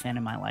big golf fan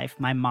in my life.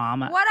 My mom.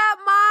 What up,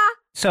 Ma?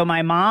 So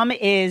my mom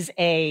is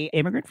a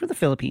immigrant from the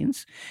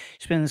Philippines.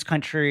 She's been in this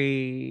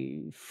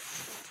country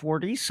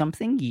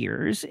 40-something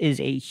years, is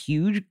a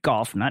huge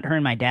golf nut. Her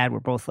and my dad were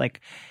both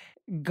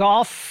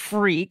golf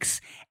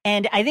freaks.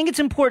 And I think it's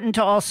important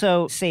to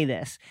also say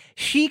this.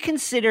 She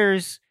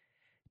considers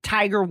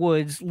Tiger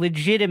Woods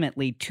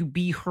legitimately to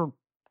be her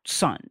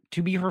son,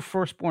 to be her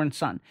firstborn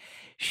son.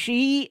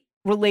 She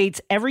relates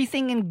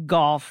everything in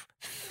golf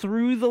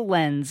through the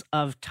lens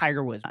of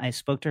Tiger Woods. I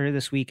spoke to her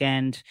this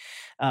weekend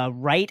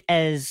right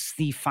as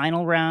the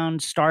final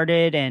round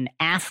started and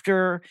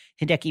after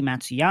Hideki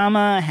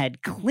Matsuyama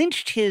had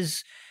clinched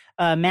his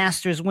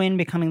Masters win,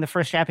 becoming the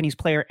first Japanese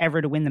player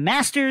ever to win the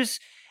Masters.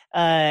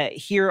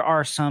 Here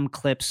are some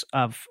clips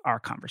of our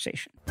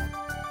conversation.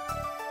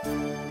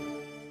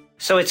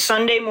 So it's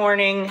Sunday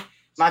morning.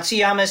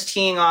 Matsuyama's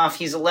teeing off.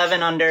 He's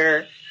 11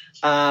 under.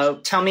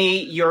 Tell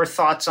me your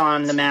thoughts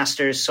on the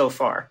Masters so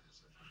far.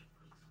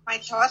 My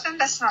thoughts on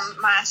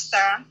the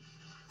Master.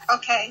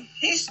 Okay,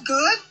 he's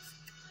good.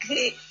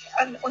 He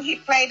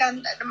played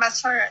on the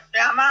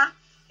Matsuyama.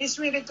 He's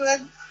really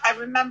good. I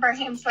remember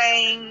him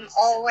playing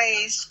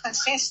always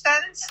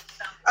consistent.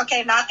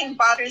 Okay, nothing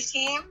bothers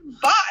him.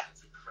 But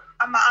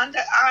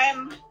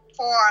I'm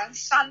for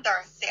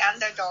Sander, the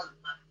underdog.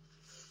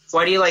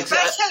 Why do you like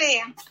that?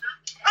 Especially,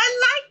 I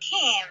like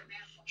him.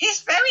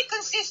 He's very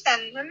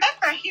consistent.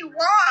 Remember, he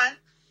won.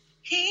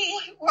 He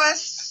won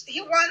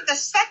the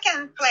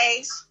second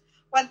place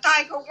when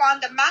Tiger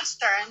won the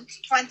Master in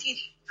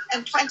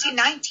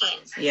 2019.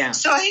 Yeah.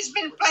 So he's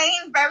been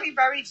playing very,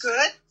 very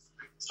good.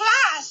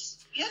 Plus,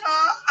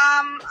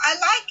 I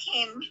like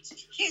him.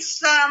 He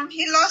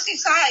lost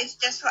his eyes,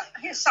 just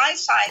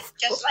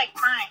like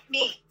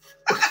me.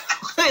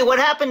 Hey, what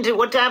happened to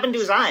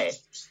his eye?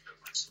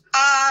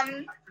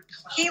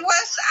 He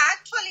was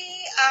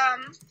actually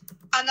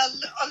an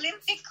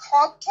Olympic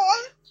hopeful,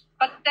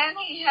 but then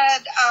he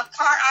had a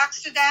car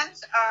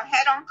accident, a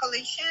head-on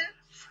collision,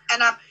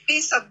 and a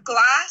piece of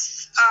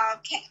glass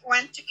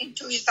went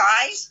into his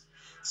eyes.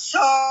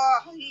 So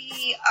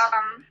he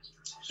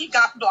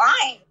got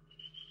blind.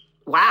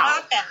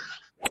 Wow.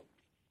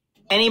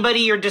 Anybody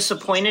you're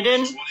disappointed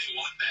in?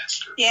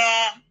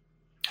 Yeah.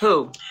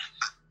 Who?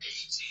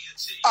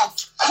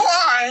 Of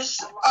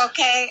course.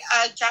 Okay,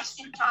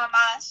 Justin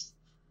Thomas.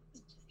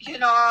 You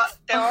know,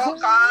 they're all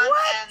gone.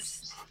 And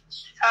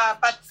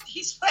but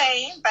he's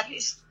playing, but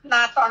he's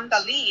not on the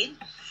lead.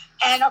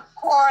 And of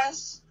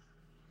course,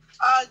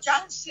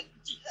 Justin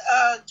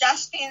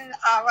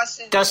was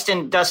in...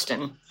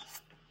 Dustin.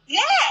 Yeah,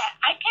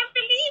 I can't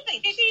believe it. He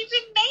didn't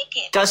even make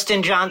it.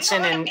 Dustin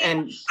Johnson and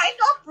I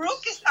know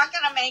Brooke is not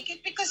going to make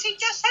it because he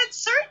just had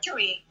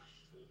surgery.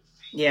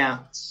 Yeah.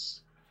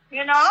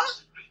 You know?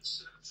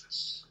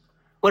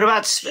 What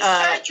about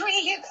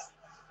surgery?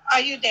 Are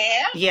you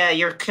there? Yeah,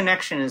 your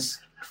connection is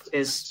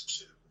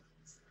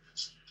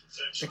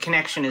the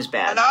connection is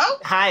bad. Hello?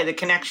 Hi, the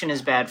connection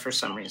is bad for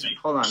some reason.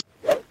 Hold on.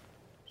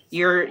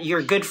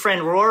 Your good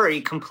friend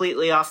Rory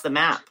completely off the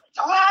map.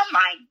 Oh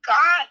my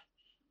God.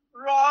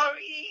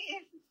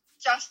 Rory,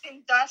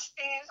 Dustin,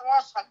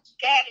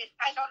 forget it.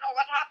 I don't know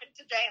what happened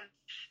to them.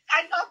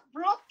 I know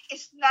Brooke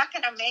is not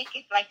going to make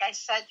it, like I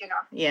said, you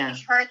know. Yeah.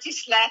 He hurt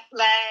his left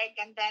leg,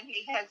 and then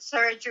he had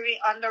surgery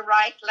on the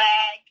right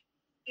leg,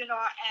 you know,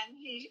 and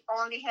he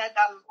only had,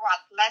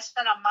 less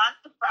than a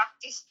month to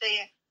practice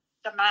the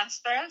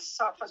Masters,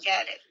 so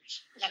forget it,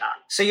 you know.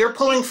 So you're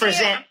pulling for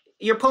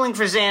you're pulling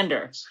for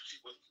Xander.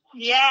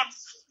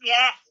 Yes,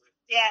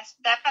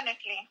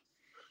 definitely.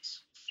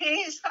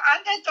 He's the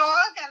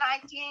underdog, and I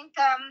think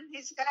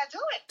he's gonna do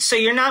it. So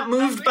you're not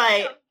moved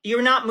by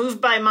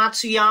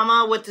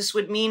Matsuyama, what this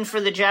would mean for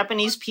the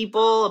Japanese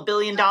people, $1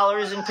 billion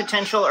in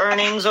potential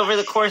earnings over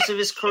the course of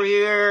his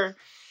career.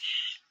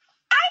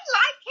 I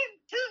like him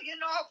too.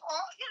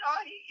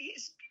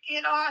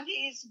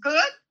 He's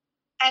good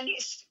and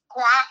he's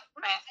quiet,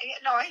 man.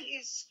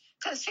 He's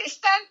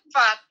consistent,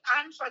 but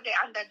I'm for the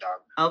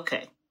underdog.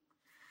 Okay.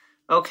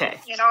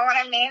 You know what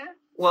I mean?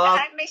 Well, and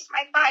I miss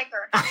my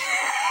tiger.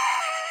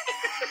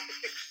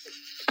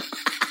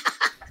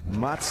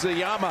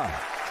 Matsuyama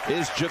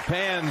is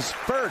Japan's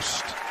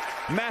first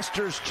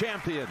Masters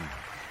champion.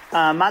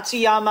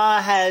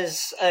 Matsuyama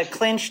has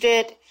clinched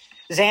it.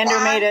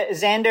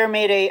 Xander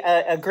made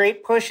a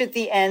great push at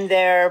the end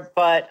there,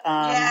 but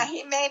yeah,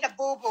 he made a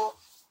boo-boo.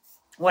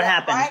 What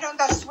happened? Right on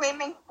the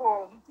swimming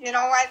pool. You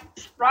know what?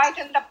 Right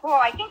in the pool.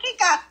 I think he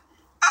got.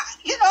 I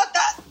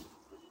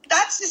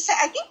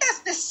think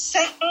that's the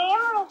same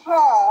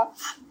hole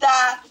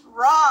that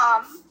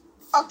Rahm,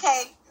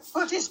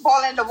 put his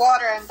ball in the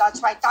water, and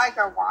that's why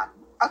Tiger won.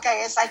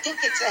 Okay, I think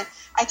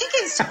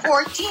it's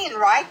 14,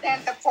 right?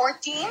 And the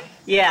 14.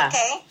 Yeah.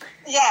 Okay.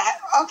 Yeah.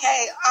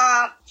 Okay.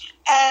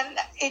 And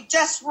it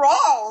just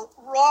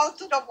rolled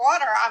to the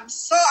water. I'm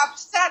so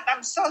upset.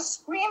 I'm so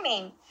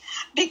screaming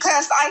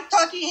because I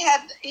thought he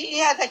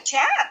had a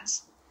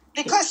chance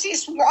because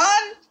he's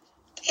one.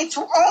 It's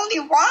only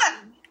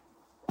one.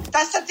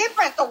 That's the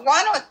difference. The 1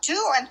 or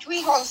 2 and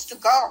 3 holes to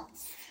go,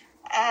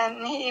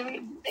 and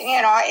he,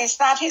 it's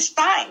not his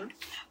time.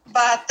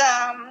 But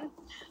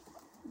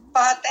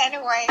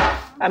anyway.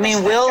 I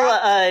mean,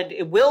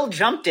 Will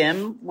jumped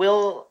him.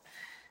 Will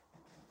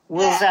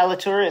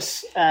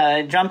Zalatoris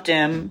jumped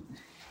him.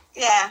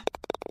 Yeah.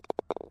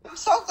 I'm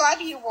so glad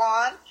he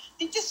won.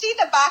 Did you see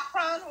the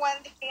background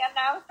when the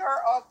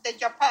announcer of the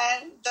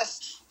Japan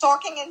just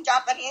talking in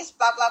Japanese,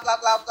 blah, blah, blah,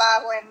 blah,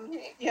 blah, when,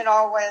 and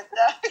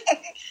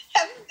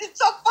it's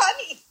so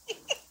funny.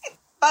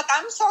 But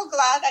I'm so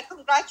glad. I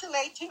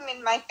congratulate him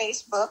in my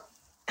Facebook.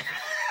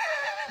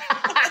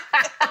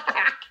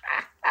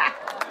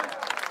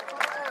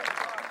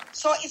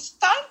 So it's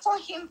time for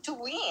him to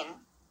win.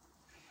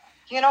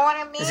 You know what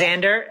I mean?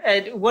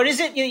 Xander, what is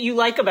it you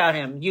like about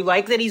him? You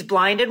like that he's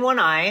blind in one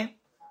eye?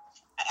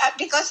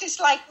 Because he's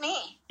like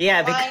me.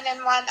 Yeah. Blind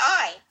in one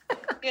eye.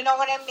 You know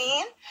what I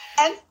mean?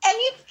 And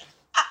I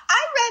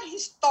read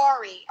his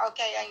story,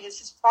 okay? And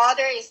his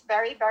father is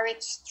very, very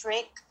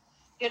strict.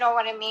 You know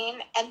what I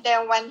mean? And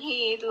then when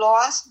he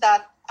lost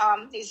that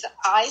his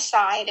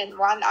eyesight in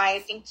one eye, I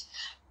think,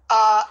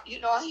 he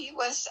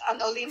was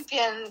an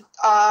Olympian,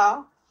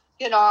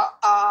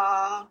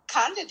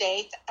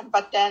 candidate,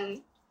 but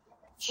then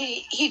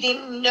he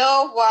didn't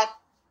know what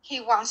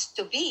he wants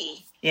to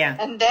be. Yeah.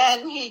 And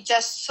then he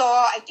just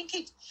saw, I think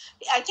he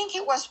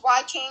was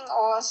watching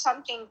or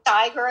something,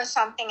 Tiger or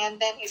something, and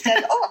then he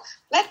said,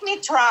 let me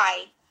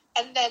try.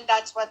 And then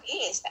that's what it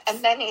is.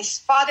 And then his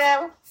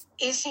father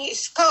is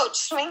his coach,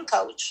 swing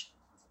coach.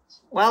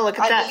 Well, look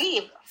at that. I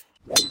believe.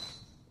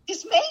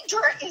 His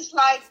major is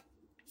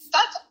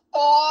that's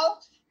all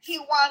he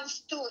wants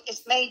to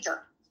is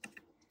major.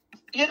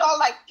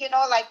 Like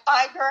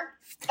Tiger.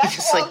 That's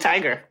just like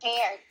Tiger.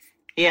 Prepared.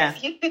 Yeah.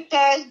 He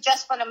prepared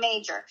just for the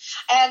major.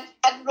 And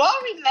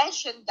Rory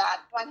mentioned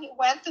that when he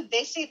went to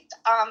visit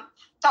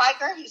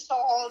Tiger, he saw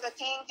all the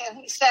things, and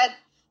he said,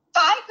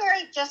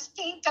 Tiger, just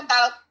think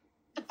about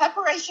the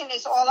preparation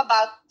is all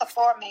about the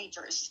 4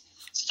 majors.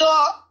 So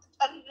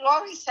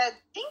Rory said,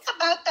 think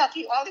about that.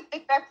 He only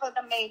prepared for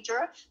the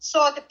major.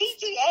 So the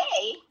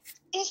PGA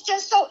is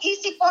just so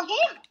easy for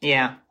him.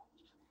 Yeah.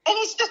 And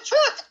it's the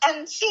truth.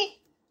 And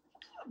see,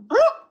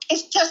 Brooke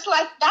is just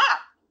like that.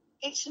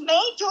 It's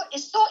major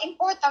is so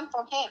important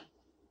for him.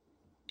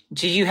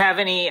 Do you have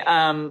any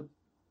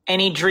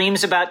Any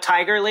dreams about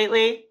Tiger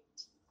lately?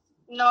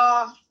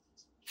 No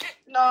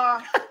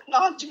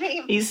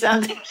dream. He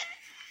sounds...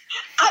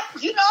 I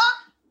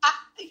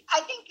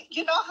think,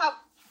 you know how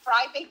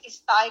private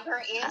this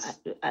Tiger is?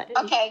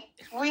 Okay,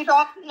 we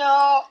don't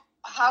know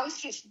how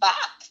is his back.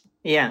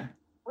 Yeah.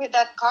 With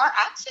that car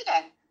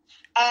accident.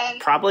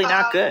 And probably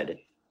not good.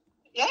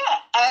 Yeah,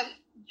 and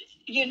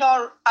you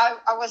know, I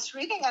was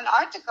reading an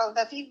article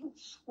that he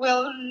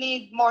will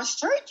need more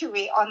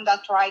surgery on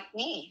that right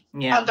knee,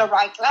 on the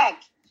right leg.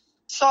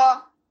 So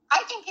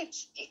I think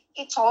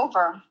it's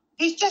over.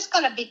 He's just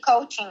going to be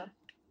coaching.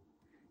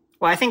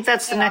 Well, I think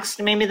that's the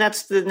next. Maybe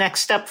that's the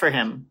next step for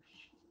him.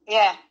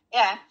 Yeah.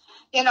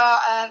 You know,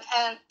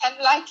 and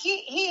like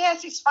he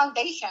has his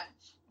foundation.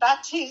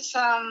 That's his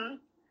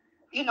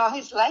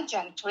his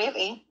legend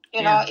really.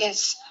 You know,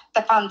 is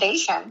the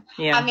foundation.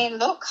 Yeah. I mean,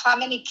 look how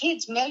many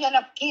kids, millions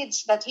of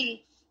kids that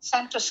he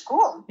sent to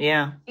school.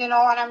 Yeah. You know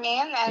what I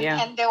mean?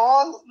 And they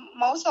all,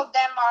 most of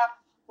them are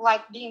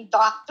like being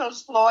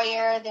doctors,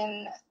 lawyers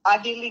in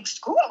Ivy League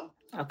school.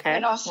 Okay.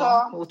 You know,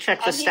 so we'll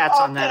check the stats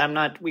on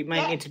that. We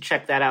might need to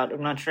check that out.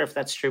 I'm not sure if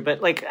that's true,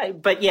 but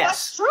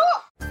yes. That's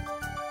true.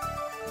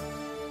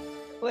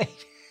 Wait.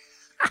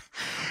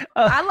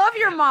 I love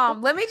your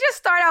mom. Let me just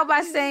start out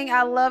by saying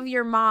I love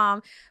your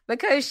mom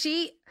because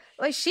she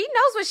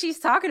knows what she's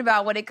talking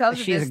about when it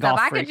comes to this stuff.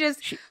 I could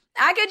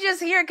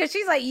just hear it because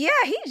she's like, yeah,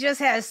 he just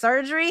had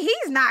surgery.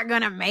 He's not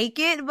going to make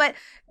it. But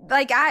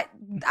like,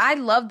 I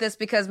love this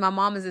because my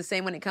mom is the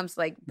same when it comes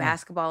to like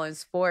basketball and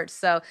sports.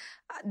 So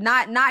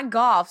not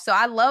golf. So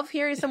I love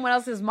hearing someone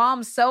else's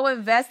mom so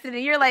invested.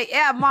 And you're like,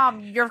 yeah, mom,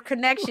 your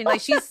connection.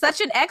 Like she's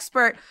such an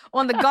expert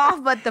on the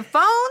golf, but the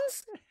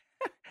phones.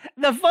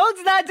 The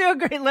phone's not doing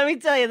great. Let me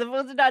tell you, the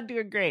phone's not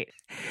doing great.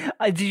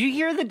 Did you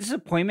hear the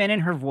disappointment in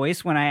her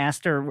voice when I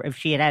asked her if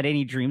she had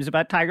any dreams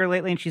about Tiger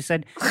lately? And she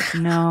said,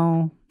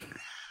 no.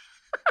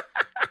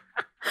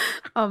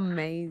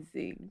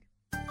 Amazing.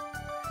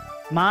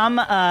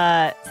 Mom,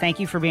 thank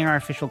you for being our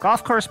official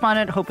golf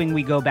correspondent. Hoping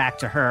we go back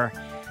to her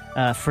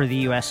for the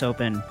U.S.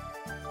 Open.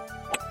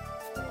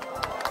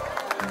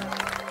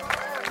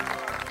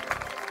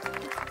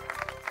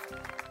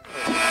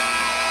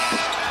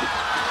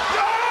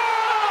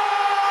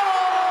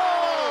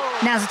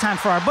 Now's the time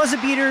for our buzzer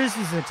beaters.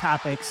 These are the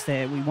topics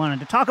that we wanted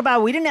to talk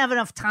about. We didn't have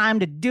enough time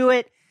to do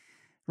it.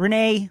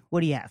 Renee, what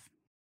do you have?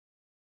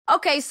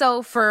 Okay,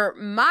 so for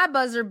my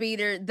buzzer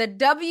beater, the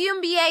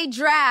WNBA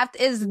draft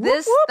is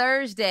this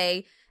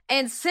Thursday.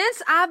 And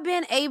since I've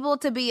been able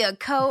to be a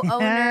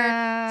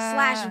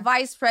co-owner /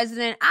 vice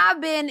president, I've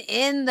been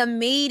in the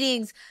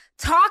meetings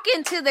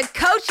talking to the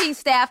coaching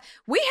staff.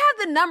 We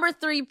have the number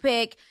 3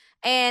 pick.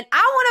 And I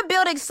want to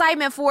build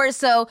excitement for it.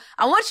 So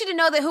I want you to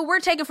know that who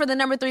we're taking for the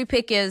number 3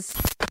 pick is.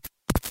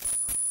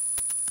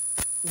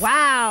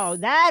 Wow,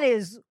 that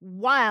is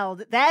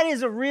wild. That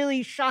is a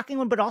really shocking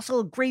one, but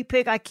also a great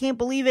pick. I can't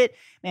believe it.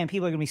 Man,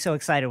 people are going to be so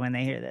excited when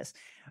they hear this.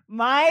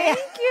 Thank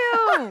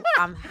you.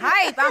 I'm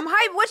hype.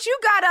 What you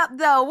got up,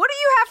 though? What do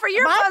you have for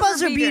your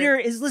buzzer beater?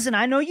 Is, listen,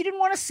 I know you didn't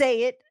want to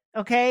say it,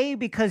 okay,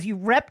 because you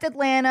repped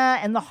Atlanta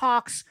and the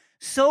Hawks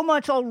so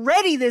much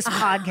already this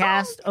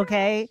podcast,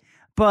 okay?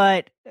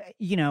 But,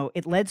 you know,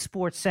 it led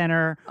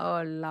SportsCenter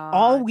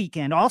all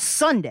weekend, all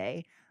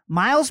Sunday.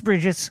 Miles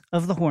Bridges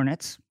of the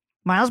Hornets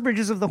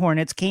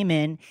came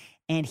in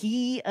and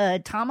he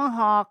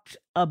tomahawked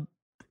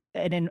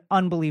an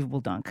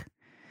unbelievable dunk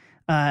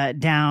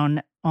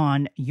down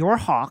on your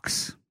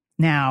Hawks.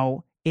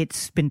 Now,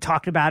 it's been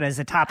talked about as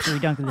a top 3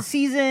 dunk of the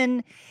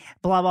season,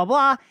 blah, blah,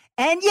 blah.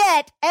 And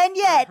yet,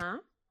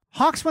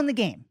 Hawks won the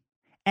game.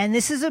 And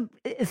this is a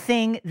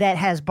thing that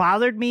has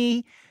bothered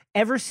me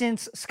ever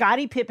since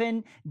Scottie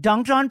Pippen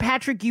dunked on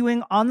Patrick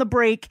Ewing on the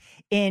break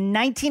in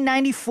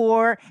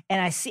 1994.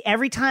 And I see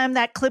every time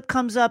that clip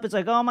comes up, it's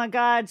like, oh my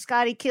God,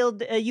 Scottie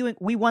killed Ewing.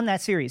 We won that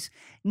series.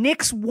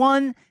 Knicks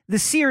won the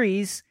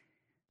series.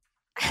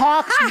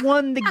 Hawks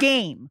won the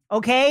game.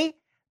 Okay?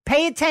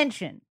 Pay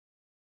attention.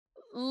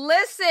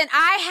 Listen,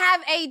 I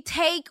have a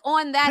take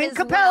on that Clint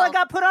Capella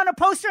got put on a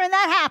poster and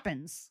that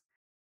happens.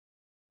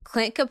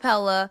 Clint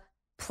Capella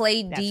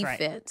play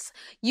defense.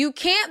 Right. You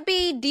can't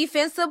be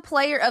defensive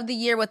player of the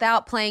year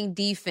without playing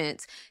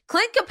defense.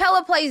 Clint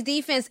Capella plays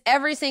defense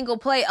every single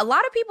play. A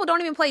lot of people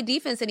don't even play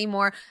defense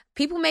anymore.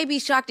 People may be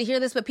shocked to hear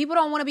this, but people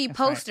don't want to be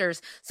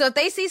posters. Right. So if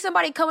they see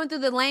somebody coming through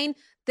the lane,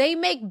 they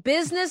make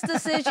business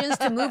decisions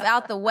to move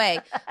out the way.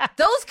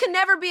 Those can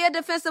never be a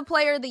defensive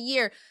player of the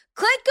year.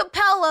 Clint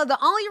Capella, the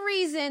only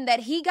reason that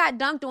he got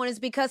dunked on is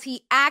because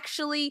he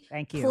actually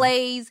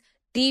plays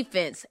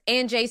defense.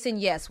 And Jason,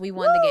 yes, we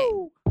won the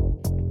game.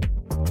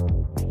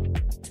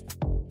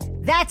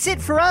 That's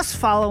it for us.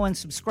 Follow and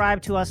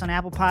subscribe to us on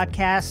Apple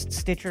Podcasts,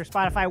 Stitcher,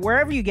 Spotify,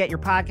 wherever you get your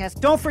podcasts.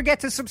 Don't forget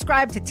to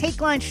subscribe to Take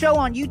Line Show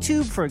on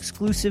YouTube for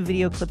exclusive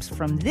video clips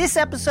from this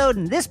episode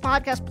and this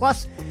podcast,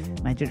 plus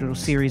my digital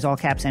series, All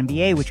Caps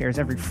NBA, which airs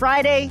every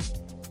Friday.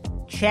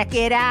 Check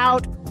it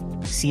out.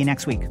 See you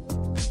next week.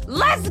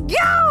 Let's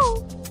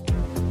go!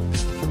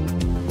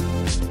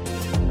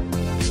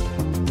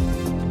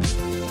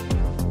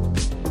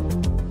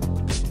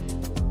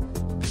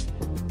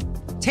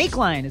 Take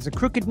Line is a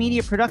Crooked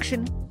Media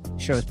production. The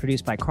show is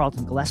produced by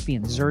Carlton Gillespie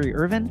and Zuri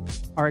Irvin.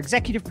 Our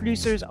executive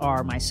producers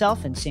are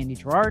myself and Sandy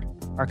Gerard.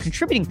 Our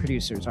contributing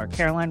producers are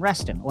Caroline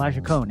Reston,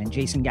 Elijah Cohn, and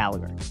Jason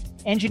Gallagher.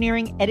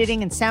 Engineering,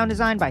 editing, and sound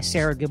design by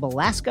Sarah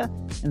Gibble-Laska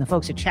and the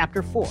folks at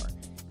Chapter 4.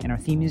 And our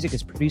theme music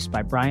is produced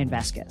by Brian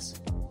Vasquez.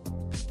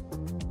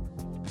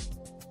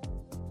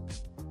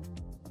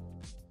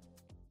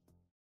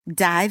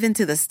 Dive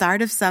into the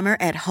start of summer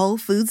at Whole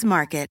Foods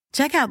Market.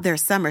 Check out their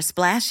Summer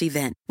Splash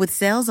event with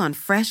sales on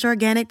fresh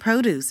organic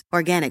produce,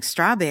 organic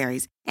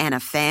strawberries, and a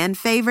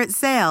fan-favorite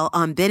sale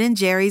on Ben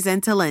 & Jerry's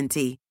and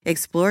Talenti.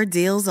 Explore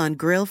deals on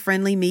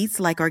grill-friendly meats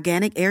like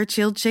organic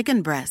air-chilled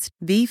chicken breast,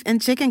 beef,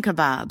 and chicken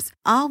kebabs,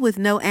 all with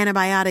no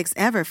antibiotics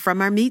ever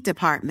from our meat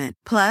department.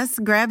 Plus,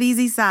 grab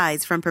easy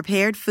sides from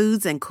prepared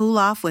foods and cool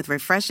off with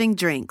refreshing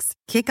drinks.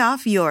 Kick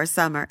off your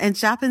summer and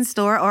shop in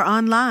store or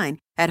online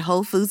at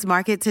Whole Foods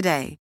Market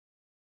today.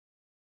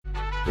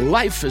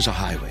 Life is a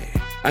highway,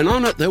 and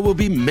on it there will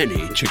be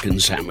many chicken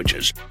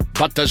sandwiches.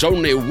 But there's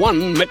only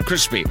one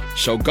McCrispy.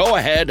 So go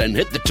ahead and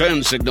hit the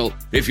turn signal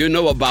if you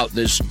know about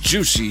this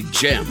juicy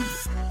gem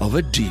of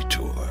a detour.